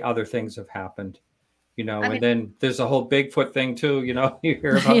say other things have happened. And then there's a whole Bigfoot thing too, you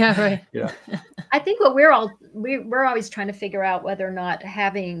hear about. Yeah, right. Yeah. I think what we're always trying to figure out whether or not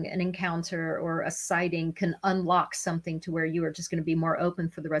having an encounter or a sighting can unlock something to where you are just going to be more open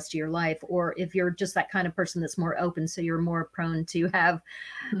for the rest of your life, or if you're just that kind of person that's more open, so you're more prone to have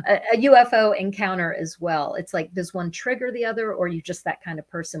a UFO encounter as well. It's like, does one trigger the other, or are you just that kind of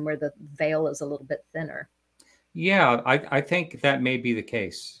person where the veil is a little bit thinner? Yeah, I think that may be the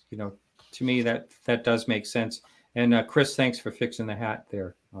case. To me, that does make sense. And Chris, thanks for fixing the hat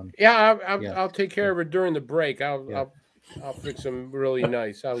there. I'll take care of it during the break. I'll fix them really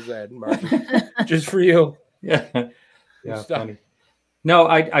nice. How's that, Martin? Just for you. Yeah. Funny. No,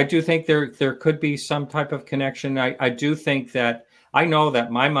 I do think there could be some type of connection. I do think that I know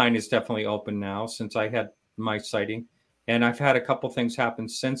that my mind is definitely open now since I had my sighting, and I've had a couple things happen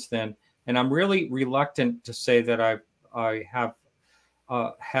since then. And I'm really reluctant to say that I have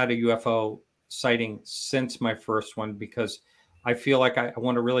had a UFO sighting since my first one, because I feel like I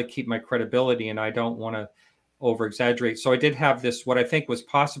want to really keep my credibility and I don't want to over exaggerate. So I did have this, what I think was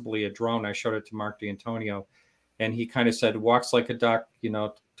possibly a drone. I showed it to Mark D'Antonio and he kind of said, walks like a duck,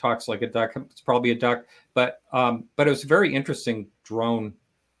 talks like a duck. It's probably a duck, but it was a very interesting drone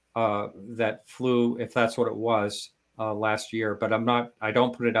that flew, if that's what it was, last year, but I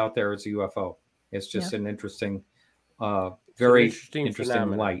don't put it out there as a UFO. It's just an interesting, very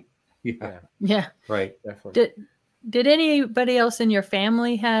interesting light. Yeah. Right. Definitely. Did anybody else in your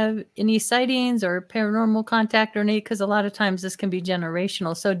family have any sightings or paranormal contact or any? Because a lot of times this can be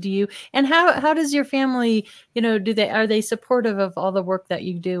generational. So do you? And how does your family? Are they supportive of all the work that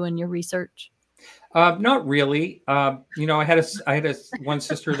you do in your research? Not really. I had one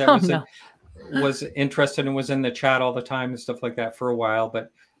sister that was interested and was in the chat all the time and stuff like that for a while,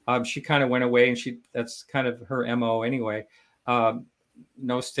 but she kind of went away, and that's kind of her MO anyway.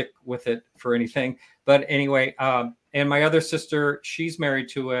 No stick with it for anything. But anyway, and my other sister, she's married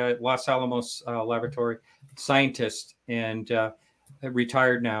to a Los Alamos laboratory scientist and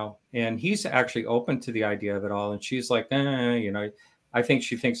retired now. And he's actually open to the idea of it all. And she's like, I think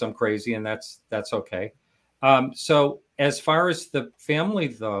she thinks I'm crazy, and that's okay. So as far as the family,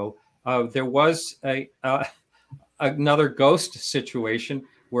 though, there was another ghost situation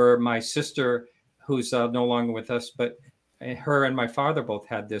where my sister, who's no longer with us, but her and my father both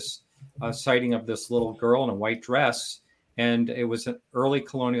had this sighting of this little girl in a white dress. And it was an early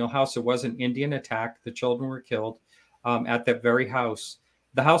colonial house. It was an Indian attack. The children were killed at that very house.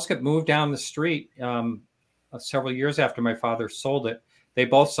 The house got moved down the street several years after my father sold it. They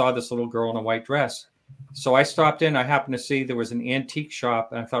both saw this little girl in a white dress. So I stopped in. I happened to see there was an antique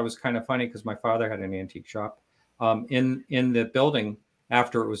shop. And I thought it was kind of funny because my father had an antique shop in the building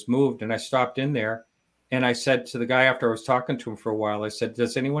after it was moved. And I stopped in there. And I said to the guy, after I was talking to him for a while, I said,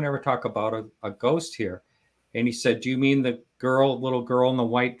 does anyone ever talk about a ghost here? And he said, do you mean the little girl in the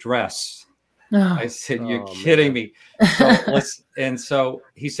white dress? Oh. I said, you're kidding me. So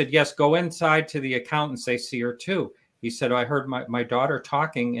he said, yes, go inside to the accountants. They see her too. He said, I heard my daughter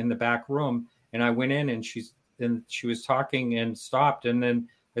talking in the back room, and I went in and she was talking and stopped. And then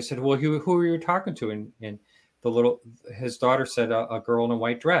I said, well, who are you talking to? And his daughter said, a girl in a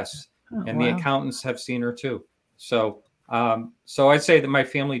white dress. And the accountants have seen her too. So I'd say that my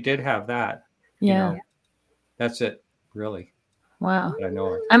family did have that. Yeah. That's it, really. Wow. I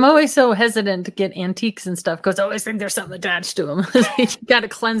know. I'm always so hesitant to get antiques and stuff because I always think there's something attached to them. You got to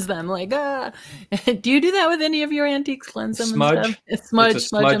cleanse them. Like, do you do that with any of your antiques? Cleanse them Smudge. and stuff? Smudge, It's a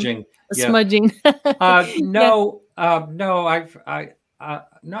smudging. Yeah. Smudging. No,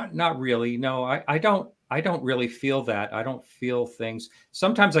 not really. No, I don't really feel that. I don't feel things.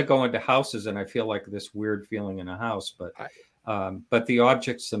 Sometimes I go into houses and I feel like this weird feeling in a house, but the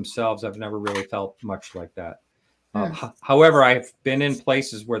objects themselves, I've never really felt much like that. However, I've been in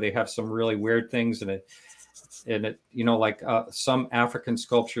places where they have some really weird things, and it like some African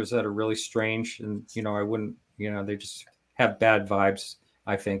sculptures that are really strange, and I wouldn't, they just have bad vibes,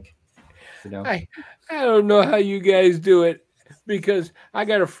 I think. I don't know how you guys do it, because I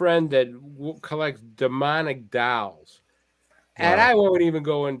got a friend that collects demonic dolls. And I won't even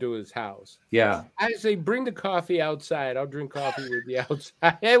go into his house. Yeah. I say, bring the coffee outside. I'll drink coffee with you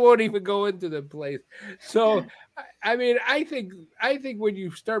outside. I won't even go into the place. So, I mean, I think when you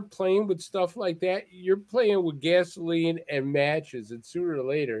start playing with stuff like that, you're playing with gasoline and matches, and sooner or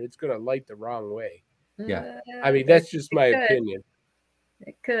later, it's going to light the wrong way. Yeah. I mean, that's just my opinion.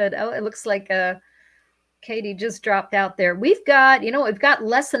 It could. Oh, it looks like Katie just dropped out there. We've got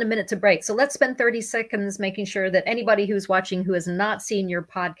less than a minute to break. So let's spend 30 seconds making sure that anybody who's watching who has not seen your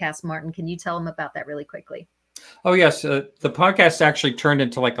podcast, Martin, can you tell them about that really quickly? Oh, yes. The podcast actually turned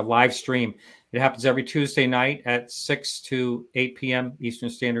into like a live stream. It happens every Tuesday night at 6 to 8 p.m. Eastern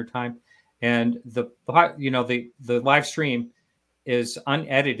Standard Time. And the live stream is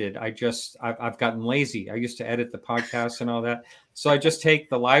unedited. I've gotten lazy. I used to edit the podcast and all that. So I just take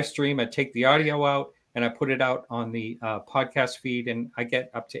the live stream, I take the audio out, and I put it out on the podcast feed, and I get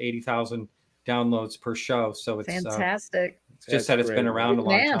up to 80,000 downloads per show. So it's fantastic. It's just that it's been around a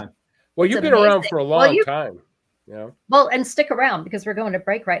long time. Well, you've been around for a long time. Well, and stick around because we're going to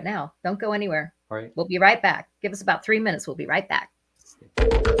break right now. Don't go anywhere. All right. We'll be right back. Give us about 3 minutes. We'll be right back.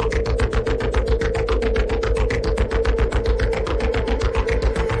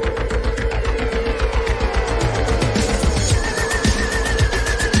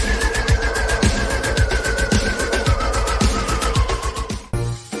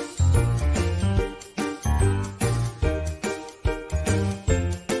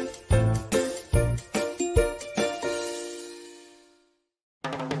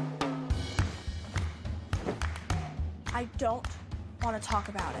 I don't want to talk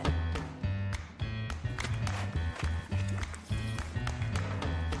about it.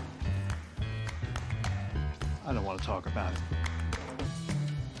 I don't want to talk about it.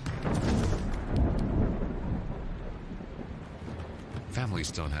 Families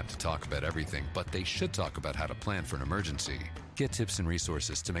don't have to talk about everything, but they should talk about how to plan for an emergency. Get tips and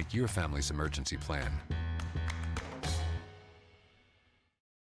resources to make your family's emergency plan.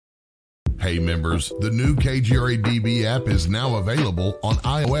 Hey members, the new KGRA DB app is now available on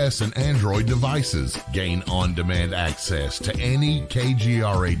iOS and Android devices. Gain on-demand access to any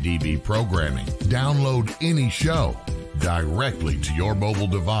KGRA DB programming. Download any show directly to your mobile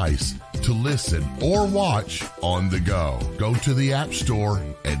device to listen or watch on the go. Go to the App Store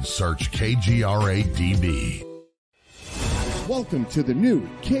and search KGRA DB. Welcome to the new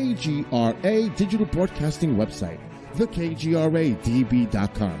KGRA digital broadcasting website,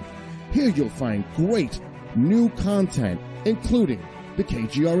 thekgradb.com. Here you'll find great new content, including the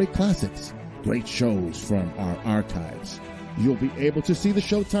KGRA Classics, great shows from our archives. You'll be able to see the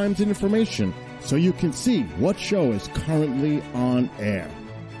show times and information so you can see what show is currently on air.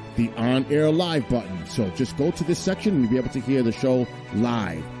 The on-air live button, so just go to this section and you'll be able to hear the show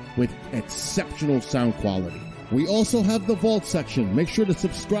live with exceptional sound quality. We also have the Vault section. Make sure to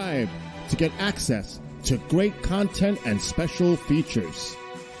subscribe to get access to great content and special features.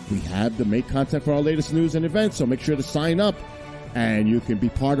 We have the make content for our latest news and events, so make sure to sign up and you can be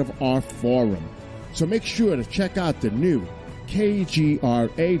part of our forum. So make sure to check out the new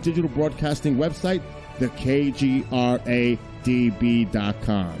KGRA digital broadcasting website,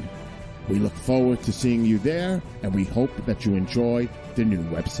 thekgradb.com. We look forward to seeing you there, and we hope that you enjoy the new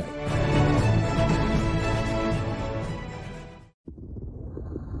website.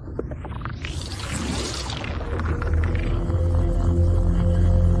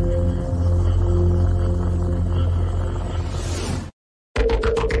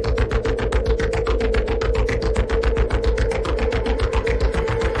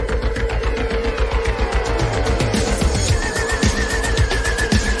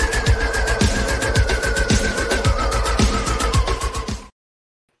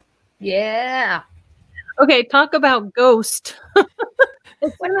 Yeah. Okay, talk about Ghost. As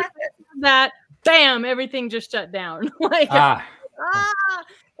soon as that, bam, everything just shut down.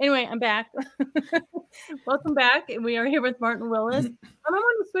 Anyway, I'm back. Welcome back. We are here with Martin Willis. I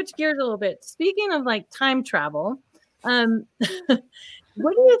want to switch gears a little bit. Speaking of like time travel, what do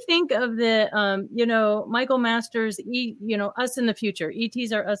you think of the, Michael Masters, us in the future,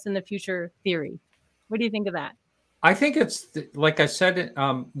 ETs are us in the future theory? What do you think of that? I think it's like I said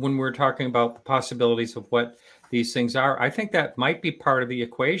when we were talking about the possibilities of what these things are. I think that might be part of the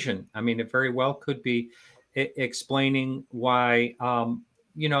equation. I mean, it very well could be explaining why,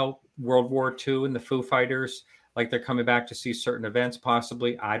 World War II and the Foo Fighters, like they're coming back to see certain events,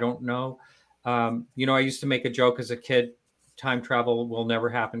 possibly. I don't know. I used to make a joke as a kid, time travel will never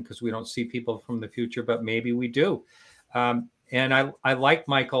happen because we don't see people from the future, but maybe we do. And I like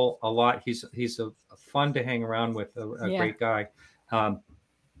Michael a lot. He's a fun to hang around with, a great guy.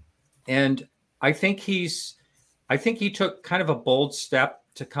 And I think he took kind of a bold step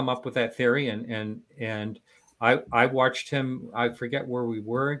to come up with that theory. And I watched him. I forget where we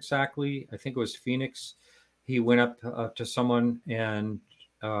were exactly. I think it was Phoenix. He went up to someone and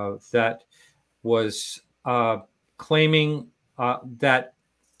that was claiming that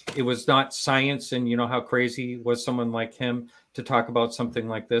it was not science. And you know how crazy was someone like him to talk about something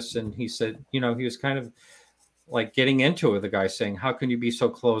like this. And he said, he was kind of like getting into it. The guy saying, how can you be so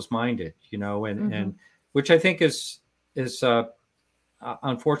close-minded? And which I think is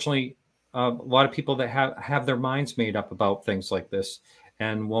unfortunately a lot of people that have their minds made up about things like this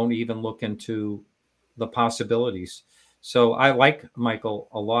and won't even look into the possibilities. So I like Michael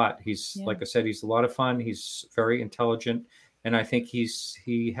a lot. He's like I said, he's a lot of fun. He's very intelligent. And I think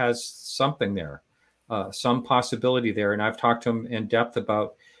he has something there, some possibility there. And I've talked to him in depth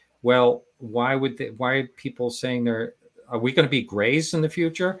about, well, why are people saying are we going to be grays in the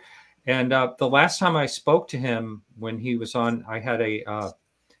future? And the last time I spoke to him when he was on, I had a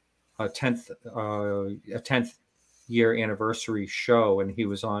 10th year anniversary show, and he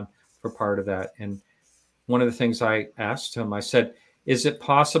was on for part of that. And one of the things I asked him, I said, is it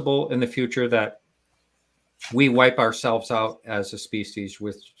possible in the future that we wipe ourselves out as a species,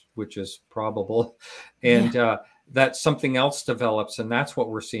 which is probable, and that something else develops, and that's what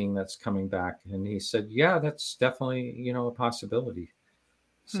we're seeing that's coming back? And he said, yeah, that's definitely, a possibility.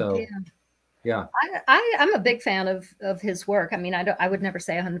 So, yeah. I'm a big fan of his work. I mean, I would never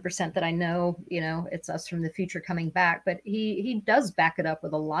say 100% that I know, it's us from the future coming back, but he does back it up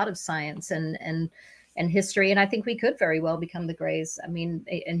with a lot of science and history. And I think we could very well become the Greys. I mean,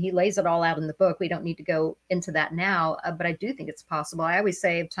 and he lays it all out in the book. We don't need to go into that now, but I do think it's possible. I always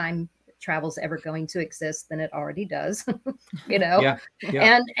say if time travel's ever going to exist, then it already does,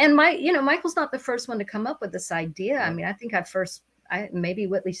 And Michael's not the first one to come up with this idea. I mean, I think maybe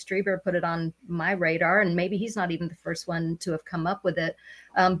Whitley Strieber put it on my radar, and maybe he's not even the first one to have come up with it.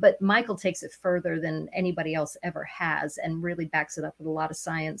 But Michael takes it further than anybody else ever has and really backs it up with a lot of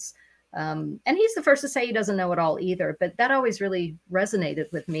science. And he's the first to say he doesn't know it all either. But that always really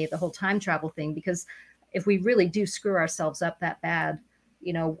resonated with me, the whole time travel thing, because if we really do screw ourselves up that bad,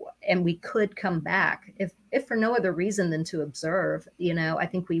 and we could come back, if for no other reason than to observe, I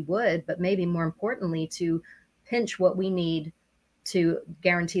think we would, but maybe more importantly, to pinch what we need to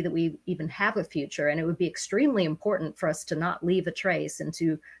guarantee that we even have a future. And it would be extremely important for us to not leave a trace and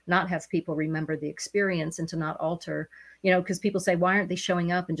to not have people remember the experience and to not alter, because people say, why aren't they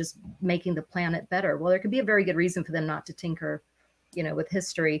showing up and just making the planet better? Well, there could be a very good reason for them not to tinker, with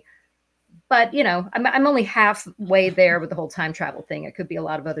history. But, I'm only halfway there with the whole time travel thing. It could be a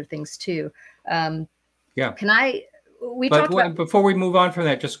lot of other things too. Before we move on from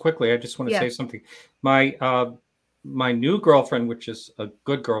that, just quickly, I just want to say something. My new girlfriend, which is a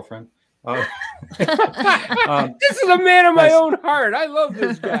good girlfriend. This is a man of my own heart. I love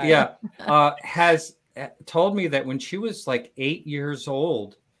this guy. Yeah. Has told me that when she was like 8 years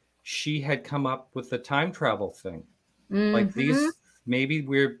old, she had come up with the time travel thing. Mm-hmm. Like maybe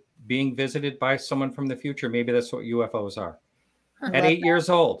we're being visited by someone from the future. Maybe that's what UFOs are. At 8 years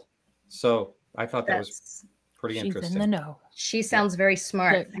old. So I thought that was pretty interesting. In the know. She sounds very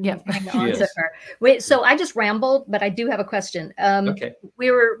smart. Yeah, her. Wait, so I just rambled, but I do have a question. Okay. We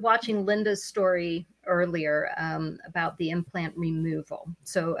were watching Linda's story earlier about the implant removal.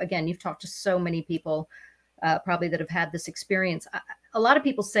 So again, you've talked to so many people probably that have had this experience. A lot of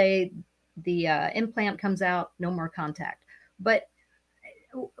people say the implant comes out, no more contact. But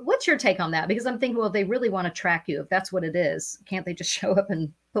what's your take on that? Because I'm thinking, well, they really want to track you. If that's what it is, can't they just show up and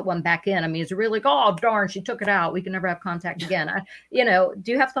put one back in? I mean, it's really like, oh, darn, she took it out. We can never have contact again. Do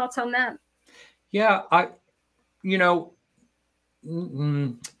you have thoughts on that? Yeah,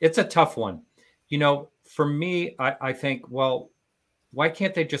 it's a tough one. For me, I think, well, why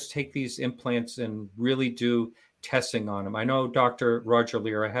can't they just take these implants and really do testing on them? I know Dr. Roger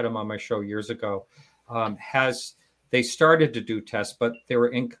Leir, I had him on my show years ago. they started to do tests, but they were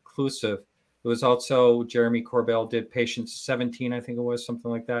inconclusive. It was also Jeremy Corbell did Patient 17, I think it was, something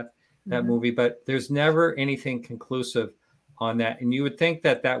like that, that movie. But there's never anything conclusive on that. And you would think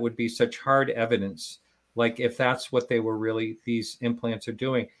that that would be such hard evidence, like if that's what they were really, these implants are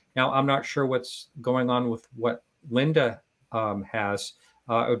doing. Now, I'm not sure what's going on with what Linda has.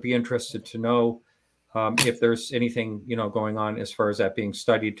 I would be interested to know if there's anything, going on as far as that being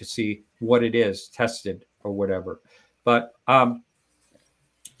studied to see what it is, tested or whatever. But,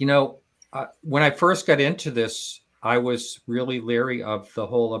 when I first got into this, I was really leery of the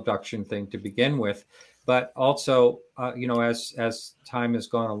whole abduction thing to begin with. But also, as time has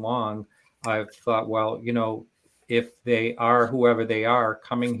gone along, I've thought, well, if they are whoever they are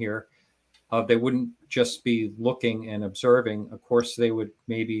coming here, they wouldn't just be looking and observing. Of course, they would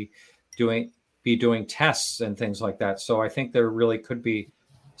maybe be doing tests and things like that. So I think there really could be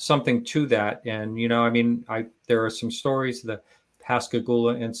something to that. And, there are some stories, the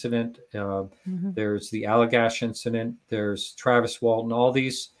Pascagoula incident, there's the Allagash incident, there's Travis Walton, all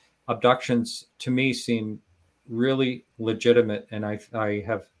these abductions to me seem really legitimate. And I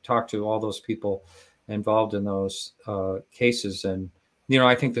have talked to all those people involved in those cases. And,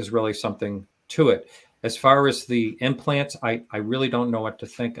 I think there's really something to it. As far as the implants, I really don't know what to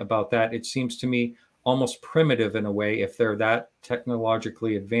think about that. It seems to me almost primitive in a way. If they're that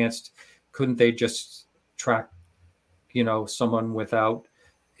technologically advanced, couldn't they just track, someone without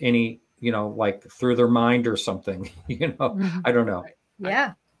any, like through their mind or something? I don't know.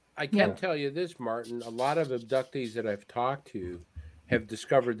 Yeah. I can tell you this, Martin. A lot of abductees that I've talked to have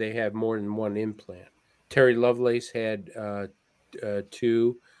discovered they have more than one implant. Terry Lovelace had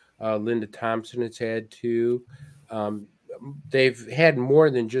 2. Linda Thompson has had 2. They've had more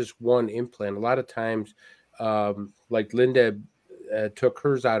than just one implant. A lot of times, like Linda took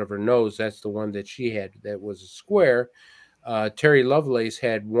hers out of her nose. That's the one that she had that was a square. Terry Lovelace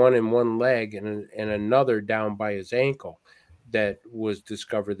had one in one leg and another down by his ankle that was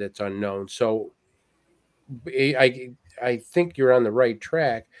discovered that's unknown. So I think you're on the right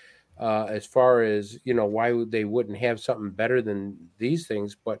track. As far as, why they wouldn't have something better than these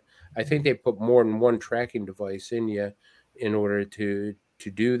things. But I think they put more than one tracking device in you in order to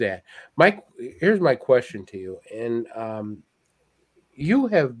do that. Mike, here's my question to you. And you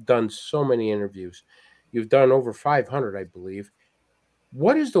have done so many interviews. You've done over 500, I believe.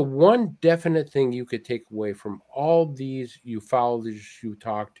 What is the one definite thing you could take away from all these ufologists you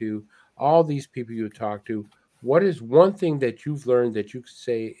talk to, all these people you talk to? What is one thing that you've learned that you could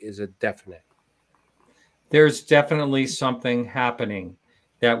say is a definite? There's definitely something happening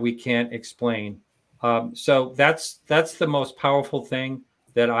that we can't explain. So that's the most powerful thing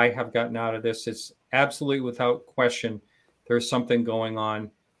that I have gotten out of this. It's absolutely without question, there's something going on.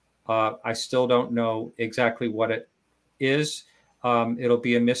 I still don't know exactly what it is. It'll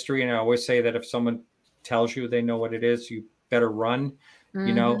be a mystery. And I always say that if someone tells you they know what it is, you better run,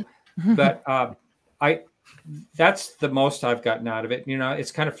 but that's the most I've gotten out of it.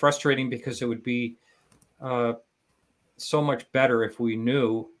 It's kind of frustrating because it would be so much better if we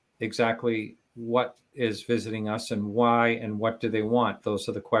knew exactly what is visiting us and why and what do they want. Those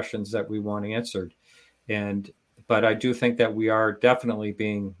are the questions that we want answered. But I do think that we are definitely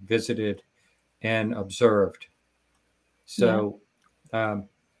being visited and observed. So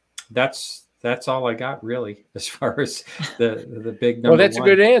that's all I got really as far as the big number. Well, that's a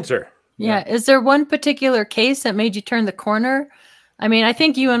good answer. Yeah. Is there one particular case that made you turn the corner? I mean, I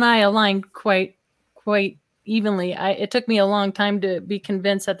think you and I aligned quite evenly. It took me a long time to be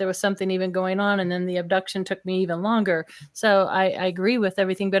convinced that there was something even going on. And then the abduction took me even longer. So I agree with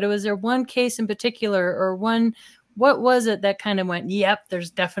everything, but was there one case in particular or what was it that kind of went, yep,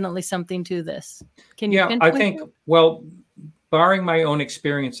 there's definitely something to this? Can you pinpoint I think, barring my own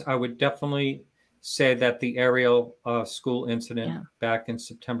experience, I would definitely say that the Ariel school incident back in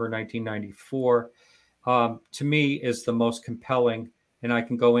September 1994, to me is the most compelling, and I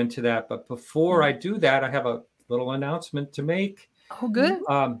can go into that. But before I do that, I have a little announcement to make. Oh, good.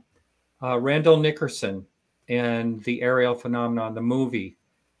 Randall Nickerson and the Ariel Phenomenon, the movie,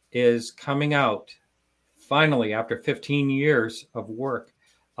 is coming out finally after 15 years of work,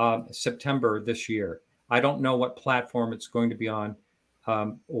 September this year. I don't know what platform it's going to be on.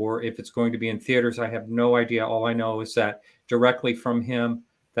 Or if it's going to be in theaters, I have no idea. All I know is that directly from him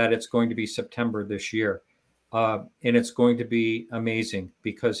that it's going to be September this year. And it's going to be amazing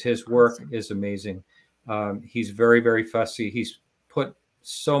because his work is amazing. He's very, very fussy. He's put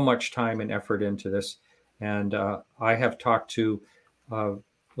so much time and effort into this. And I have talked to,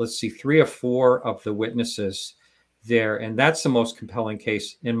 3 or 4 of the witnesses there. And that's the most compelling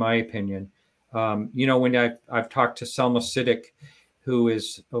case, in my opinion. When I've talked to Selma Siddiq, who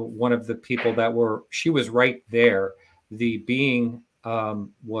is one of the people she was right there. The being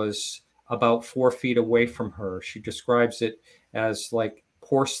was about 4 feet away from her. She describes it as like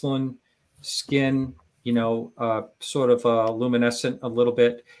porcelain skin, sort of luminescent a little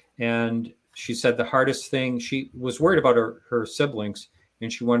bit. And she said the hardest thing, she was worried about her siblings,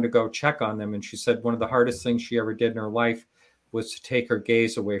 and she wanted to go check on them. And she said one of the hardest things she ever did in her life was to take her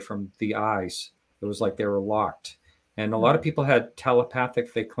gaze away from the eyes. It was like they were locked. And a lot of people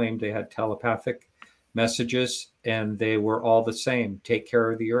they claimed they had telepathic messages, and they were all the same. Take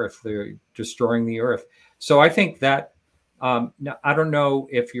care of the earth. They're destroying the earth. So I think that, now, I don't know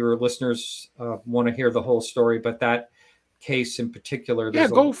if your listeners want to hear the whole story, but that case in particular. Yeah,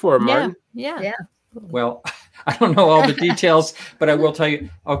 go for it, Martin. Yeah. Well, I don't know all the details, but I will tell you,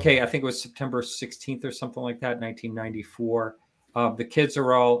 okay, I think it was September 16th or something like that, 1994. The kids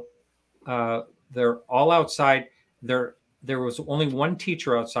are all, they're all outside. There was only one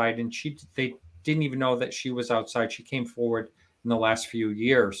teacher outside, and they didn't even know that she was outside. She came forward in the last few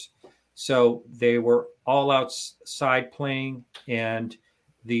years. So they were all outside playing, and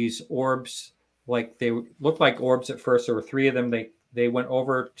these orbs, like they looked like orbs at first. There were 3 of them. They went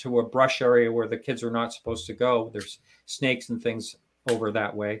over to a brush area where the kids are not supposed to go. There's snakes and things over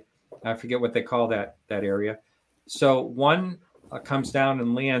that way. I forget what they call that area. So one comes down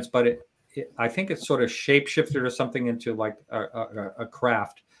and lands, but I think it's sort of shapeshifted or something into like a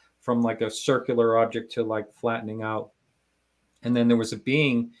craft, from like a circular object to like flattening out. And then there was a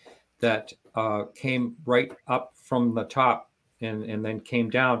being that came right up from the top and then came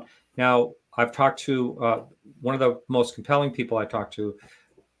down. Now, I've talked to one of the most compelling people I talked to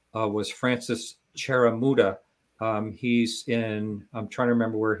was Francis Cheramuda. He's in, I'm trying to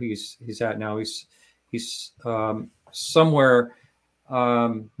remember where he's at now. He's somewhere,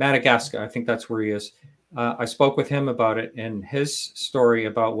 Madagascar. I think that's where he is. I spoke with him about it, and his story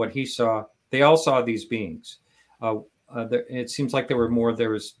about what he saw. They all saw these beings. It seems like there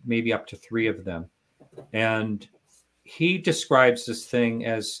was maybe up to 3 of them. And he describes this thing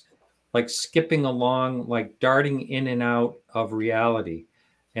as like skipping along, like darting in and out of reality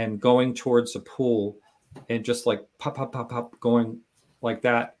and going towards a pool and just like pop, pop, pop, pop, going like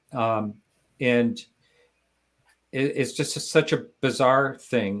that. And it's just such a bizarre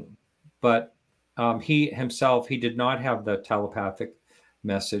thing. But he himself, he did not have the telepathic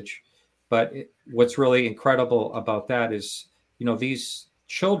message. But what's really incredible about that is, these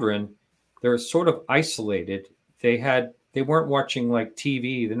children, they're sort of isolated. They weren't watching like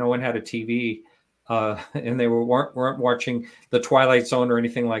TV. No one had a TV, and they weren't watching the Twilight Zone or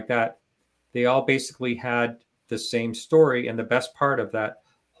anything like that. They all basically had the same story. And the best part of that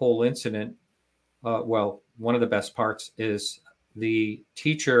whole incident, one of the best parts is the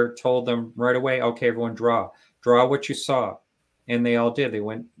teacher told them right away, okay, everyone draw what you saw. And they all did. They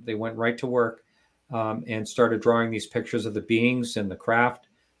went right to work and started drawing these pictures of the beings and the craft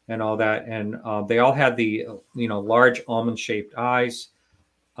and all that. And they all had the, large almond-shaped eyes.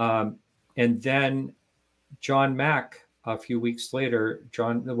 And then John Mack, a few weeks later, it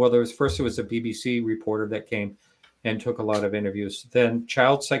was a BBC reporter that came and took a lot of interviews. Then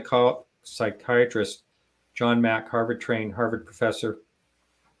child psychiatrist John Mack, Harvard-trained, Harvard professor,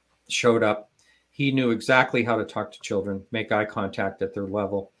 showed up. He knew exactly how to talk to children, make eye contact at their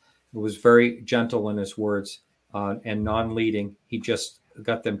level. It was very gentle in his words and non-leading. He just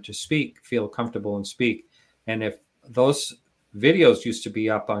got them to speak, feel comfortable and speak. And if those videos used to be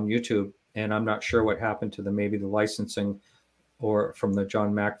up on YouTube, and I'm not sure what happened to them, maybe the licensing or from the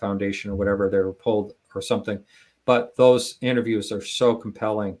John Mack Foundation or whatever, they were pulled or something. But those interviews are so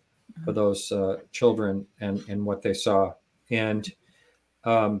compelling for those children and what they saw. And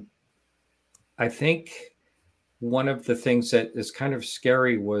I think one of the things that is kind of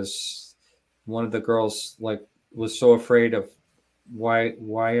scary was one of the girls was so afraid of why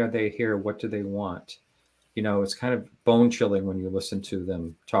are they here? What do they want? It's kind of bone chilling when you listen to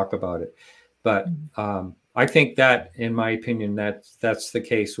them talk about it. But I think that, in my opinion, that's the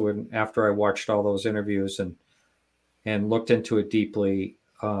case. When after I watched all those interviews and looked into it deeply,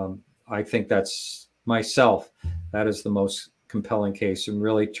 I think that is the most compelling case, and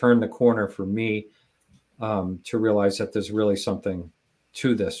really turned the corner for me to realize that there's really something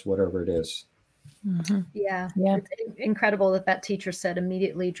to this, whatever it is. Mm-hmm. Yeah. It's incredible that teacher said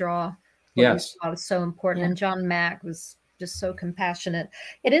immediately draw. Yes. What was so important. Yeah. And John Mack was just so compassionate.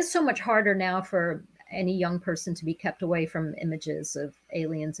 It is so much harder now for any young person to be kept away from images of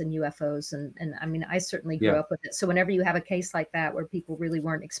aliens and UFOs. And I mean, I certainly grew up with it. So whenever you have a case like that, where people really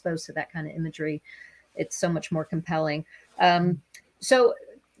weren't exposed to that kind of imagery, it's so much more compelling. So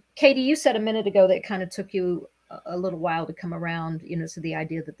Katie, you said a minute ago that it kind of took you a little while to come around, to the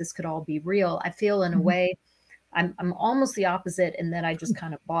idea that this could all be real. I feel in a way I'm almost the opposite in that I just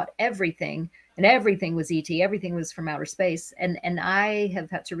kind of bought everything, and everything was ET, everything was from outer space. And I have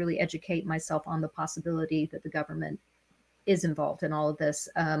had to really educate myself on the possibility that the government is involved in all of this.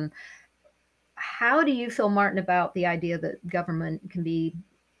 How do you feel, Martin, about the idea that government can be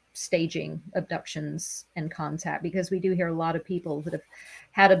staging abductions and contact? Because we do hear a lot of people that have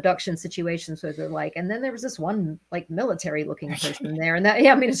had abduction situations where they're like, and then there was this one like military looking person there, and that,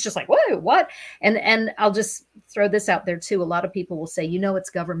 it's just like, whoa, what? And I'll just throw this out there too. A lot of people will say, it's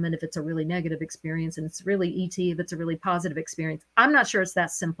government if it's a really negative experience, and it's really ET if it's a really positive experience. I'm not sure it's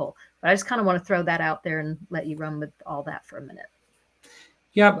that simple, but I just kind of want to throw that out there and let you run with all that for a minute.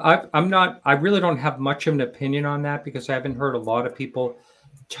 Yeah, I really don't have much of an opinion on that because I haven't heard a lot of people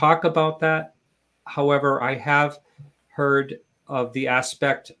talk about that. However, I have heard of the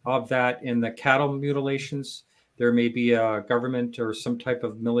aspect of that in the cattle mutilations. There may be a government or some type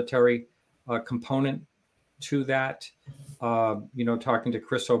of military component to that. Talking to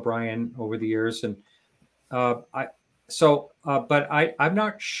Chris O'Brien over the years, and but I'm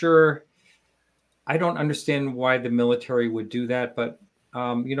not sure. I don't understand why the military would do that, but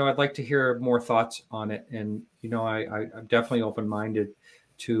I'd like to hear more thoughts on it, and I'm definitely open-minded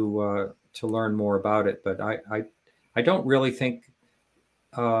to learn more about it. But I don't really think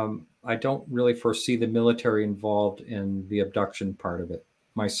I don't really foresee the military involved in the abduction part of it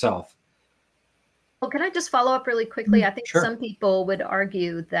myself. Well, can I just follow up really quickly? I think Sure. Some people would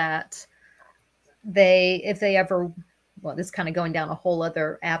argue that if they ever, well, this is kind of going down a whole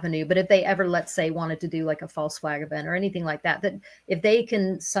other avenue, but if they ever, let's say, wanted to do like a false flag event or anything like that, that if they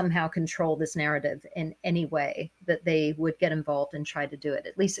can somehow control this narrative in any way, that they would get involved and try to do it,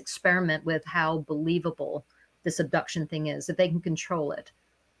 at least experiment with how believable this abduction thing is, if they can control it.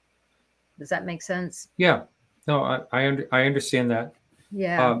 Does that make sense? Yeah, no, I understand that.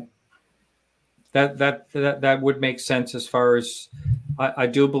 Yeah. That would make sense as far as I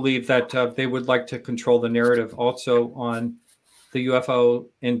do believe that they would like to control the narrative also on the UFO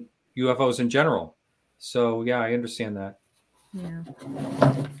and UFOs in general. So yeah, I understand that. Yeah.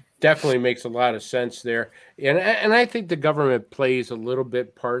 Definitely makes a lot of sense there. And I think the government plays a little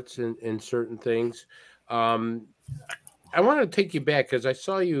bit parts in certain things. I want to take you back because I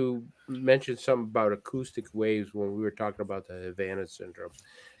saw you mention something about acoustic waves when we were talking about the Havana syndrome.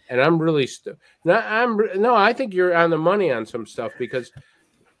 And I'm really I think you're on the money on some stuff, because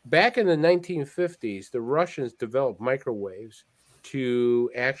back in the 1950s, the Russians developed microwaves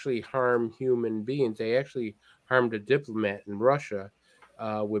to actually harm human beings. They actually harmed a diplomat in Russia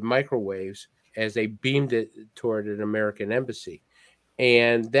with microwaves as they beamed it toward an American embassy.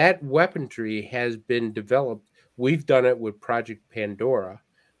 And that weaponry has been developed. We've done it with Project Pandora.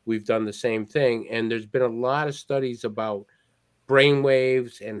 We've done the same thing. And there's been a lot of studies about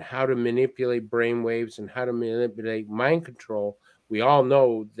brainwaves and how to manipulate brainwaves and how to manipulate mind control. We all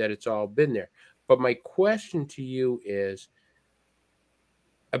know that it's all been there. But my question to you is,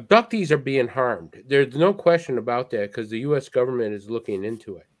 abductees are being harmed. There's no question about that because the U.S. government is looking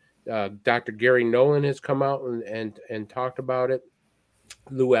into it. Dr. Gary Nolan has come out and talked about it.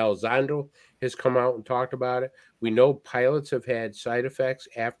 Lou Elizondo has come out and talked about it. We know pilots have had side effects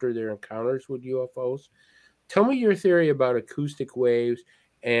after their encounters with UFOs. Tell me your theory about acoustic waves,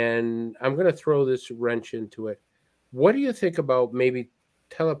 and I'm going to throw this wrench into it. What do you think about maybe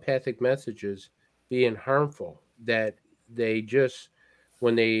telepathic messages being harmful, that they just,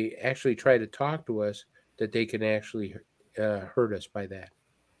 when they actually try to talk to us, that they can actually hurt us by that?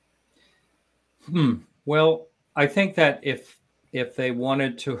 Well, I think that if they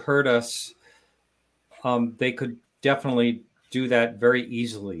wanted to hurt us, they could definitely do that very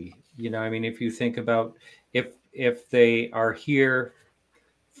easily. If you think about if they are here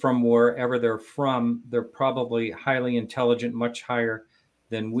from wherever they're from, they're probably highly intelligent, much higher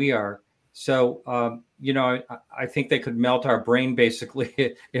than we are. So, I think they could melt our brain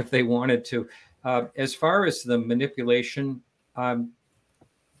basically if they wanted to. As far as the manipulation, I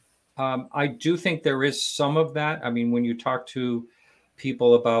do think there is some of that. When you talk to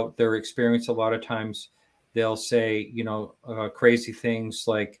people about their experience, a lot of times they'll say, crazy things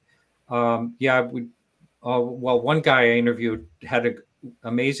like, well, one guy I interviewed had an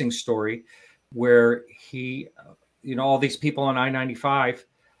amazing story where he, all these people on I-95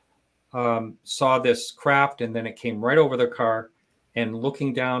 saw this craft, and then it came right over their car and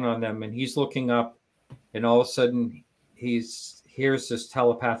looking down on them, and he's looking up, and all of a sudden hears this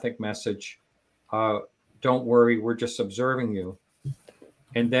telepathic message, don't worry, we're just observing you.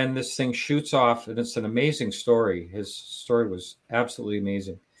 And then this thing shoots off, and it's an amazing story. His story was absolutely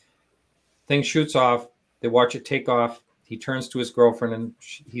amazing. thing shoots off. They watch it take off. He turns to his girlfriend and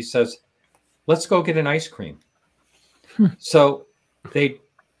he says, "Let's go get an ice cream." So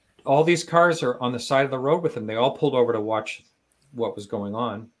all these cars are on the side of the road with him. They all pulled over to watch what was going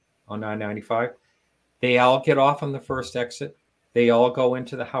on 995. They all get off on the first exit. They all go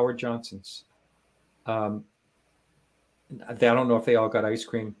into the Howard Johnsons. I don't know if they all got ice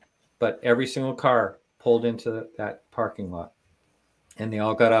cream, but every single car pulled into that parking lot. And they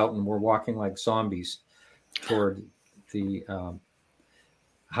all got out and were walking like zombies toward the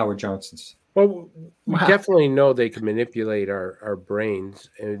Howard Johnsons. Well, we definitely know they can manipulate our brains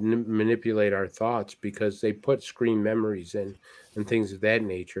and manipulate our thoughts because they put screen memories in and things of that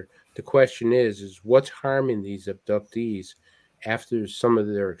nature. The question is what's harming these abductees after some of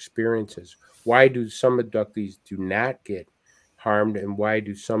their experiences? Why do some abductees do not get harmed, and why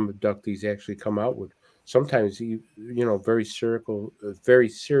do some abductees actually come out with sometimes very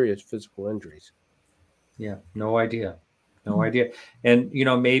serious physical injuries? Yeah, no idea. And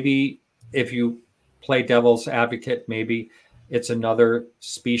maybe if you play devil's advocate, maybe it's another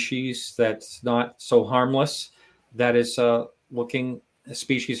species that's not so harmless, that is looking a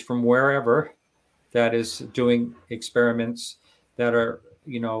species from wherever that is doing experiments that are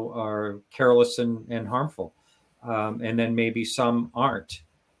careless and harmful, and then maybe some aren't.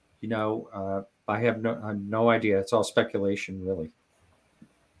 I have no idea. It's all speculation, really.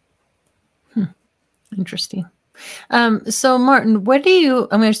 Interesting. So Martin, I'm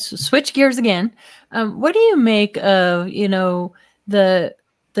going to switch gears again. What do you make of,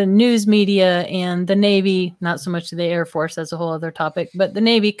 the news media and the Navy, not so much the Air Force, that's a whole other topic, but the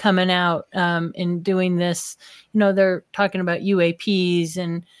Navy coming out and doing this, they're talking about UAPs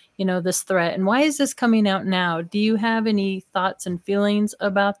and, this threat. And why is this coming out now? Do you have any thoughts and feelings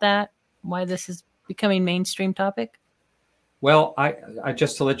about that? Why this is becoming mainstream topic? Well, I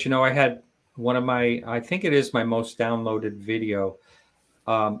just to let you know, I had one of I think it is my most downloaded video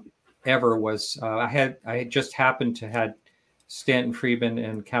ever was, I had just happened to had Stanton Friedman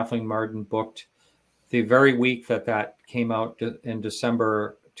and Kathleen Marden booked the very week that came out in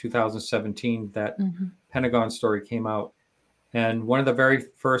December 2017, that Pentagon story came out. And one of the very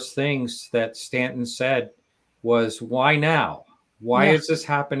first things that Stanton said was, why now? Why is this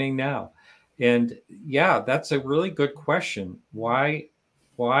happening now? And yeah, that's a really good question. Why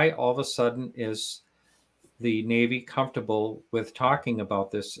all of a sudden is the Navy comfortable with talking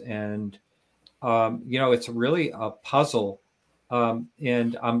about this? And, it's really a puzzle.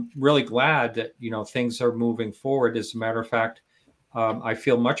 And I'm really glad that, things are moving forward. As a matter of fact, I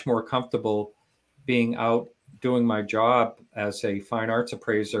feel much more comfortable being out doing my job as a fine arts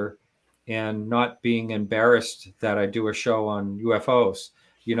appraiser and not being embarrassed that I do a show on UFOs.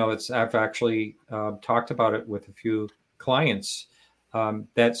 I've actually talked about it with a few clients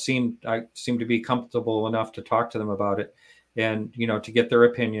that seem to be comfortable enough to talk to them about it and, to get their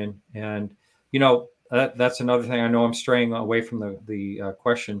opinion. And, that's another thing. I know I'm straying away from the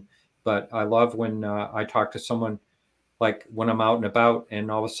question, but I love when I talk to someone, like when I'm out and about and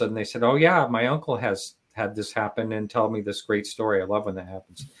all of a sudden they said, "Oh yeah, my uncle has had this happen," and tell me this great story. I love when that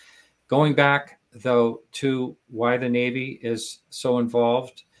happens. Going back though to why the Navy is so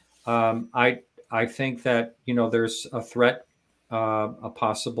involved, I think that there's a threat, a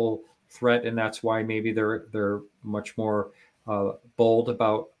possible threat, and that's why maybe they're much more bold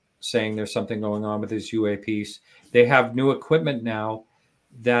about saying there's something going on with these UAPs. They have new equipment now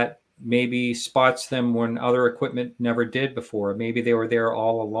that maybe spots them when other equipment never did before. Maybe they were there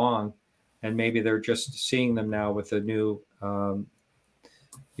all along, and maybe they're just seeing them now with the new, the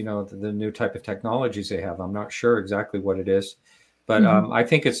new type of technologies they have. I'm not sure exactly what it is, but I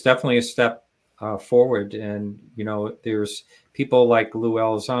think it's definitely a step forward. And, there's people like Lou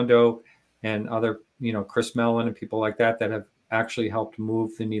Elizondo and other, Chris Mellon and people like that have actually helped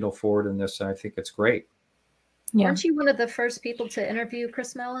move the needle forward in this. I think it's great. Yeah. Weren't you one of the first people to interview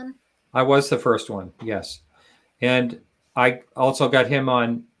Chris Mellon? I was the first one, yes. And I also got him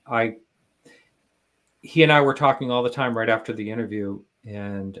on. He and I were talking all the time right after the interview,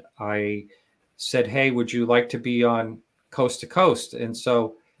 and I said, "Hey, would you like to be on Coast to Coast?" And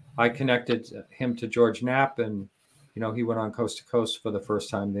so I connected him to George Knapp, and he went on Coast to Coast for the first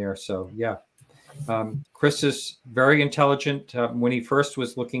time there. So yeah, Chris is very intelligent. When he first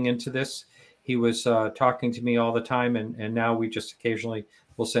was looking into this, he was talking to me all the time, and now we just occasionally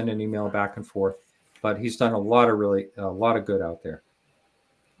will send an email back and forth. But he's done a lot of good out there.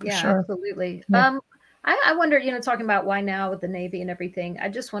 Yeah, sure. Absolutely. Yeah. I wonder, talking about why now with the Navy and everything, I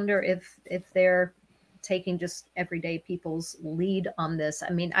just wonder if they're taking just everyday people's lead on this.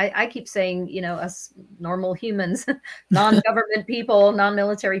 I mean, I keep saying, us normal humans, non-government people,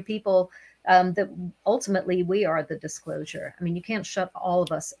 non-military people, that ultimately we are the disclosure. I mean, you can't shut all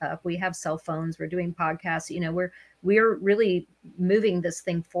of us up. We have cell phones. We're doing podcasts. You know, we're really moving this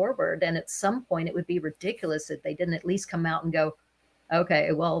thing forward. And at some point, it would be ridiculous if they didn't at least come out and go,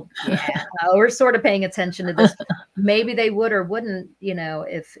 okay, well, yeah, we're sort of paying attention to this. Maybe they would or wouldn't, you know,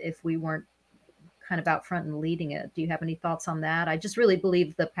 if we weren't kind of out front and leading it. Do you have any thoughts on that? I just really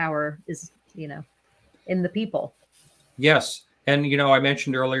believe the power is, you know, in the people. Yes. And, you know, I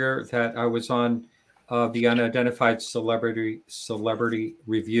mentioned earlier that I was on the Unidentified Celebrity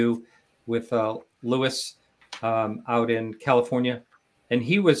Review with Lewis out in California. And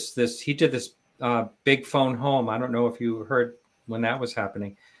he did this big phone home. I don't know if you heard when that was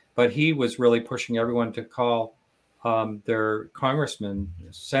happening, but he was really pushing everyone to call their congressmen,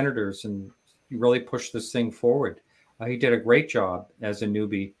 senators, and really push this thing forward. He did a great job as a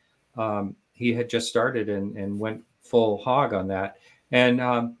newbie. He had just started and went full hog on that.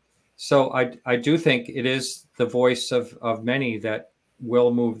 And so I do think it is the voice of many that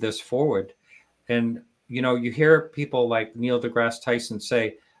will move this forward. And, you know, you hear people like Neil deGrasse Tyson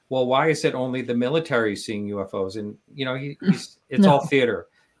say, well, why is it only the military seeing UFOs? And, you know, it's all theater.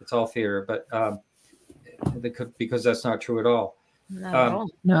 It's all theater, but because that's not true at all.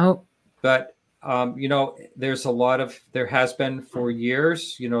 No. But, you know, there has been for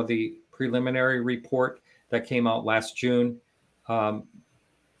years, you know, the preliminary report that came out last June,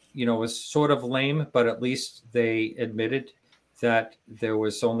 you know, was sort of lame, but at least they admitted that there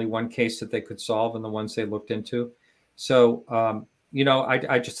was only one case that they could solve in the ones they looked into. So, you know,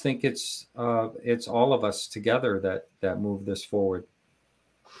 I just think it's all of us together that move this forward.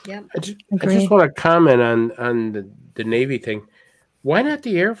 Yeah, I just want to comment on the Navy thing. Why not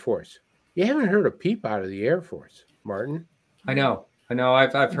the Air Force? You haven't heard a peep out of the Air Force, Martin. I know.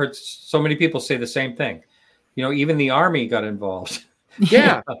 I've heard so many people say the same thing. You know, even the Army got involved.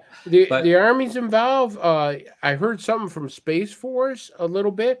 Yeah, the Army's involved. I heard something from Space Force a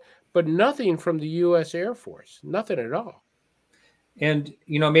little bit, but nothing from the U.S. Air Force. Nothing at all. And,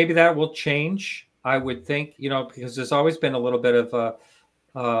 you know, maybe that will change, I would think, you know, because there's always been a little bit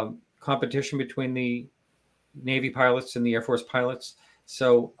of competition between the Navy pilots and the Air Force pilots.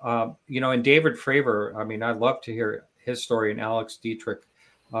 So, you know, and David Fravor, I mean, I'd love to hear his story, and Alex Dietrich.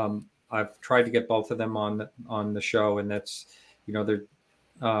 I've tried to get both of them on the show, and that's, you know, they're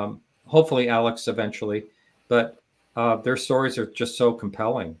hopefully Alex eventually, but their stories are just so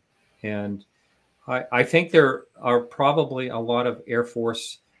compelling. And I think there are probably a lot of Air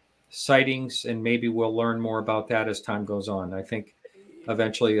Force sightings, and maybe we'll learn more about that as time goes on. I think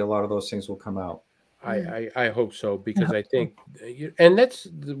eventually a lot of those things will come out. I hope so, because I think, and that's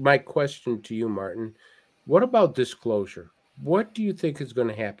my question to you, Martin. What about disclosure? What do you think is going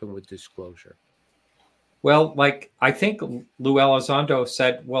to happen with disclosure? Well, like, I think Lou Elizondo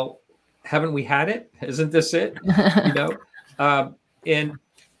said, well, haven't we had it? Isn't this it? You know? And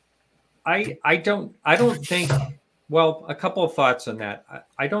I don't think, well, a couple of thoughts on that.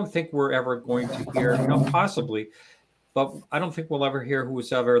 I don't think we're ever going to hear, you know, possibly, but I don't think we'll ever hear who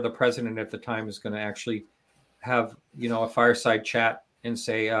was ever the president at the time is going to actually have, you know, a fireside chat and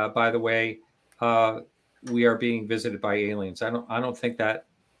say, by the way, we are being visited by aliens. I don't think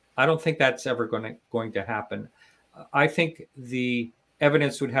that's ever going to happen. I think the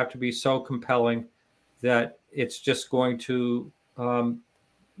evidence would have to be so compelling that it's just going to,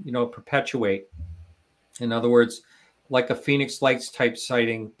 you know, perpetuate. In other words, like a Phoenix Lights type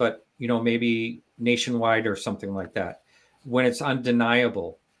sighting, but, you know, maybe nationwide or something like that. When it's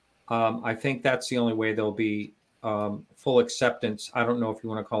undeniable, I think that's the only way there'll be full acceptance. I don't know if you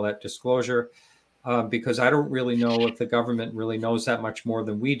want to call that disclosure, because I don't really know if the government really knows that much more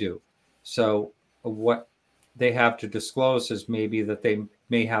than we do. So what they have to disclose is maybe that they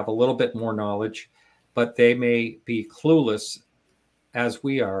may have a little bit more knowledge, but they may be clueless as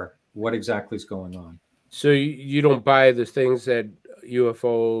we are what exactly is going on. So you don't buy the things that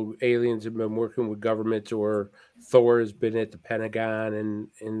UFO aliens have been working with governments, or Thor has been at the Pentagon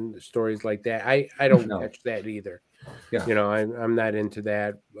and stories like that. I don't catch that either. Yeah. You know, I'm not into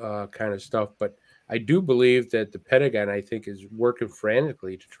that kind of stuff, but I do believe that the Pentagon, I think, is working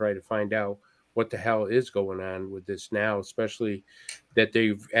frantically to try to find out what the hell is going on with this now, especially that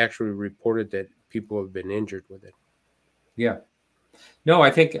they've actually reported that people have been injured with it. Yeah. No,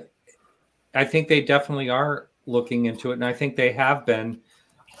 I think they definitely are looking into it, and I think they have been,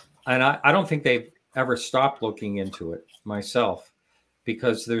 and I don't think they've ever stopped looking into it myself,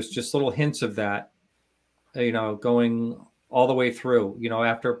 because there's just little hints of that, you know, going all the way through. You know,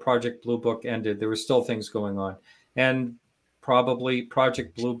 after Project Blue Book ended, there were still things going on, and probably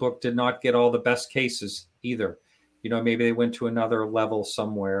Project Blue Book did not get all the best cases either. Maybe they went to another level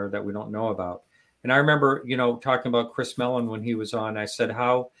somewhere that we don't know about. And I remember, talking about Chris Mellon when he was on, I said,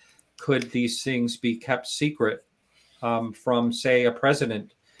 how could these things be kept secret from, say, a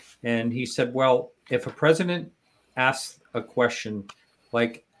president? And he said, well, if a president asks a question,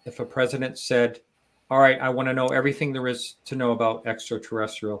 like if a president said, all right, I want to know everything there is to know about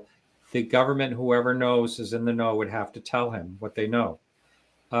extraterrestrial, the government, whoever knows is in the know, would have to tell him what they know.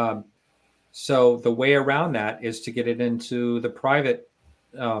 So the way around that is to get it into the private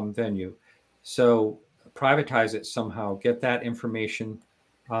venue. So privatize it somehow, get that information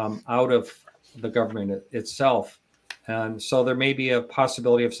out of the government itself. And so there may be a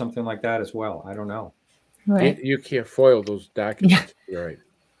possibility of something like that as well. I don't know. Right. You can't foil those documents. Yeah. You're right.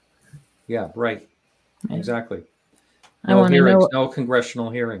 Yeah, right. Exactly. I want to know. No congressional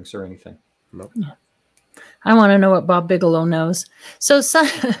hearings or anything. Nope. Yeah. I want to know what Bob Bigelow knows. So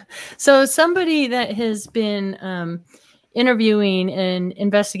somebody that has been interviewing and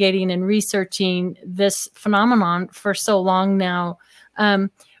investigating and researching this phenomenon for so long now,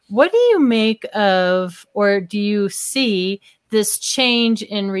 what do you make of, or do you see this change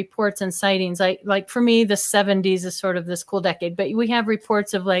in reports and sightings? Like for me, the 70s is sort of this cool decade, but we have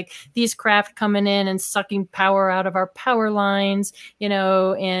reports of like these craft coming in and sucking power out of our power lines,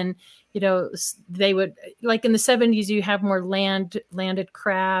 and they would, like in the 70s, you have more landed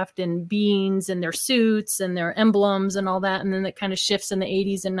craft and beings and their suits and their emblems and all that. And then it kind of shifts in the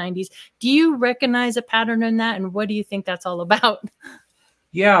 80s and 90s. Do you recognize a pattern in that? And what do you think that's all about?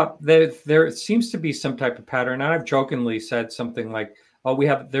 Yeah, there seems to be some type of pattern. I've jokingly said something like, oh,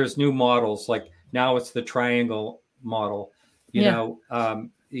 there's new models. Like now it's the triangle model. It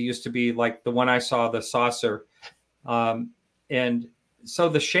used to be like the one I saw, the saucer. And so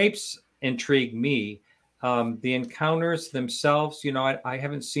the shapes intrigue me. The encounters themselves, I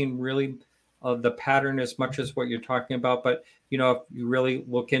haven't seen really the pattern as much as what you're talking about. But, if you really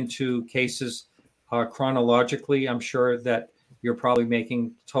look into cases chronologically, I'm sure that you're probably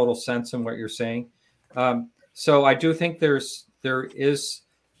making total sense in what you're saying. So I do think there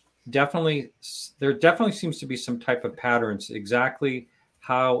definitely seems to be some type of patterns, exactly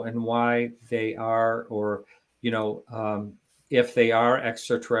how and why they are, or, if they are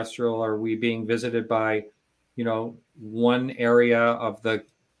extraterrestrial. Are we being visited by, one area of the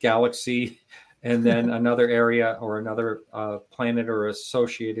galaxy and then another area or another planet or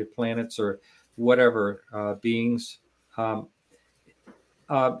associated planets or whatever beings?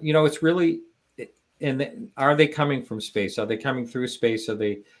 It's really, and are they coming from space? Are they coming through space? Are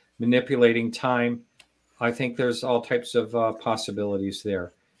they manipulating time? I think there's all types of possibilities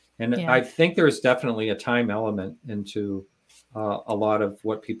there. And I think there's definitely a time element into a lot of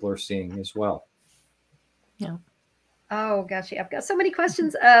what people are seeing as well. Yeah. Oh, gosh. I've got so many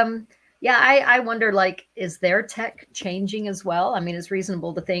questions. I wonder, like, is their tech changing as well? I mean, it's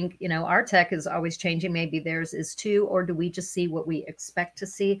reasonable to think, our tech is always changing. Maybe theirs is too, or do we just see what we expect to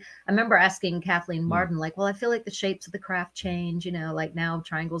see? I remember asking Kathleen Martin, like, well, I feel like the shapes of the craft change, like now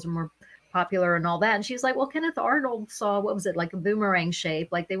triangles are more popular and all that. And she's like, well, Kenneth Arnold saw, what was it, like a boomerang shape?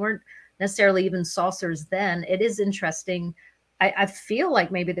 Like they weren't necessarily even saucers then. It is interesting. I feel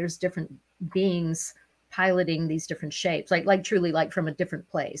like maybe there's different beings piloting these different shapes, like truly like from a different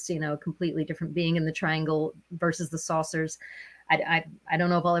place, a completely different being in the triangle versus the saucers. I don't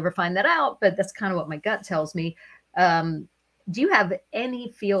know if I'll ever find that out, but that's kind of what my gut tells me. Do you have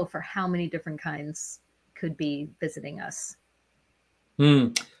any feel for how many different kinds could be visiting us?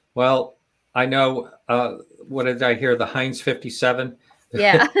 Well, I know, what did I hear? The Heinz 57.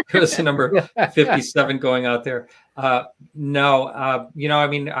 Yeah. It was the number 57 going out there. No, I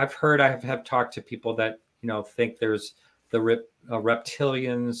mean, I have talked to people that, think there's the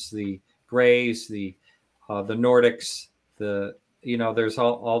reptilians, the Greys, the Nordics, there's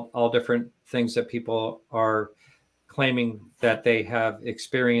all different things that people are claiming that they have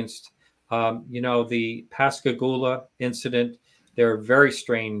experienced. The Pascagoula incident, they're very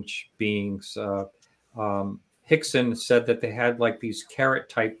strange beings. Hickson said that they had like these carrot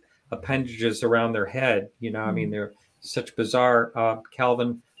type appendages around their head. I mean, they're such bizarre.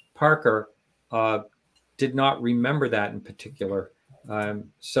 Calvin Parker did not remember that in particular. Like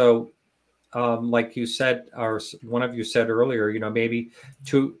you said, or one of you said earlier, maybe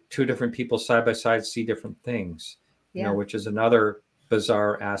two different people side by side see different things, which is another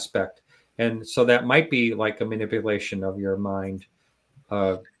bizarre aspect. And so that might be like a manipulation of your mind,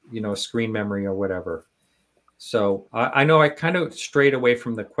 screen memory or whatever. So I know I kind of strayed away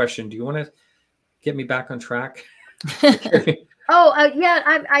from the question. Do you want to get me back on track?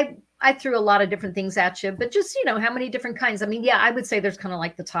 I I threw a lot of different things at you, but just, how many different kinds? I mean, yeah, I would say there's kind of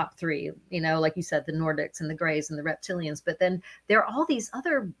like the top three, like you said, the Nordics and the Greys and the reptilians, but then there are all these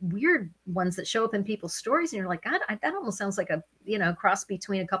other weird ones that show up in people's stories. And you're like, God, that almost sounds like a, cross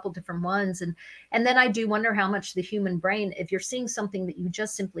between a couple different ones. And then I do wonder how much the human brain, if you're seeing something that you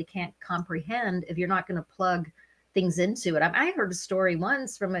just simply can't comprehend, if you're not going to plug things into it. I heard a story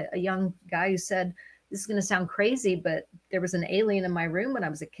once from a young guy who said, this is going to sound crazy, but there was an alien in my room when I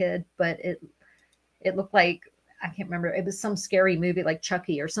was a kid, but it looked like, I can't remember. It was some scary movie like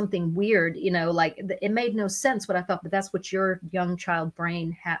Chucky or something weird, like it made no sense what I thought, but that's what your young child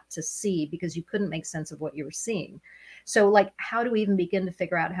brain had to see because you couldn't make sense of what you were seeing. So like, how do we even begin to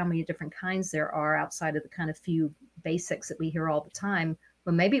figure out how many different kinds there are outside of the kind of few basics that we hear all the time?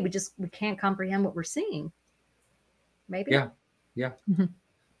 Well, maybe we can't comprehend what we're seeing. Maybe. Yeah. Mm-hmm.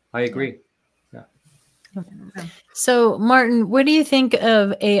 I agree. So, Martin, what do you think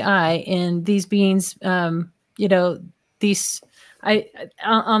of AI and these beings? On the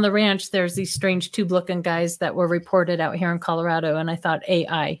ranch, there's these strange tube-looking guys that were reported out here in Colorado, and I thought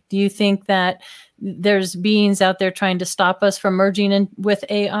AI. Do you think that there's beings out there trying to stop us from merging in with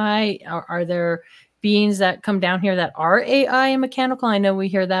AI? Are there beings that come down here that are AI and mechanical? I know we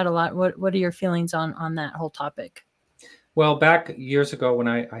hear that a lot. What are your feelings on that whole topic? Well, back years ago when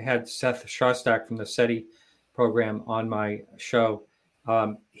I had Seth Shostak from the SETI program on my show,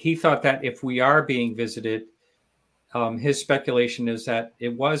 he thought that if we are being visited, his speculation is that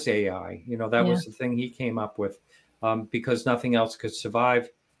it was AI. That was the thing he came up with, because nothing else could survive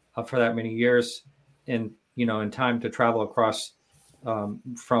for that many years in time to travel across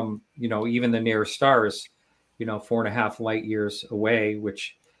from, even the nearest stars, 4.5 light years away,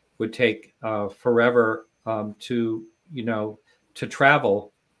 which would take forever to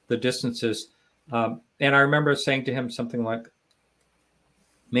travel the distances. And I remember saying to him something like,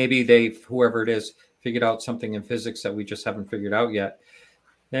 maybe whoever it is, figured out something in physics that we just haven't figured out yet.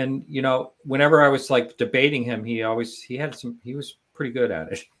 And, whenever I was like debating him, he was pretty good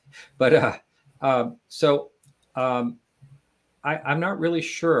at it. But I'm not really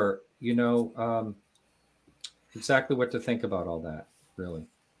sure, exactly what to think about all that, really.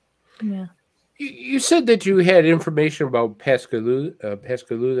 Yeah. You said that you had information about Pascagoula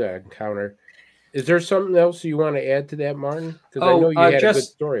encounter. Is there something else you want to add to that, Martin? Because I know you had a good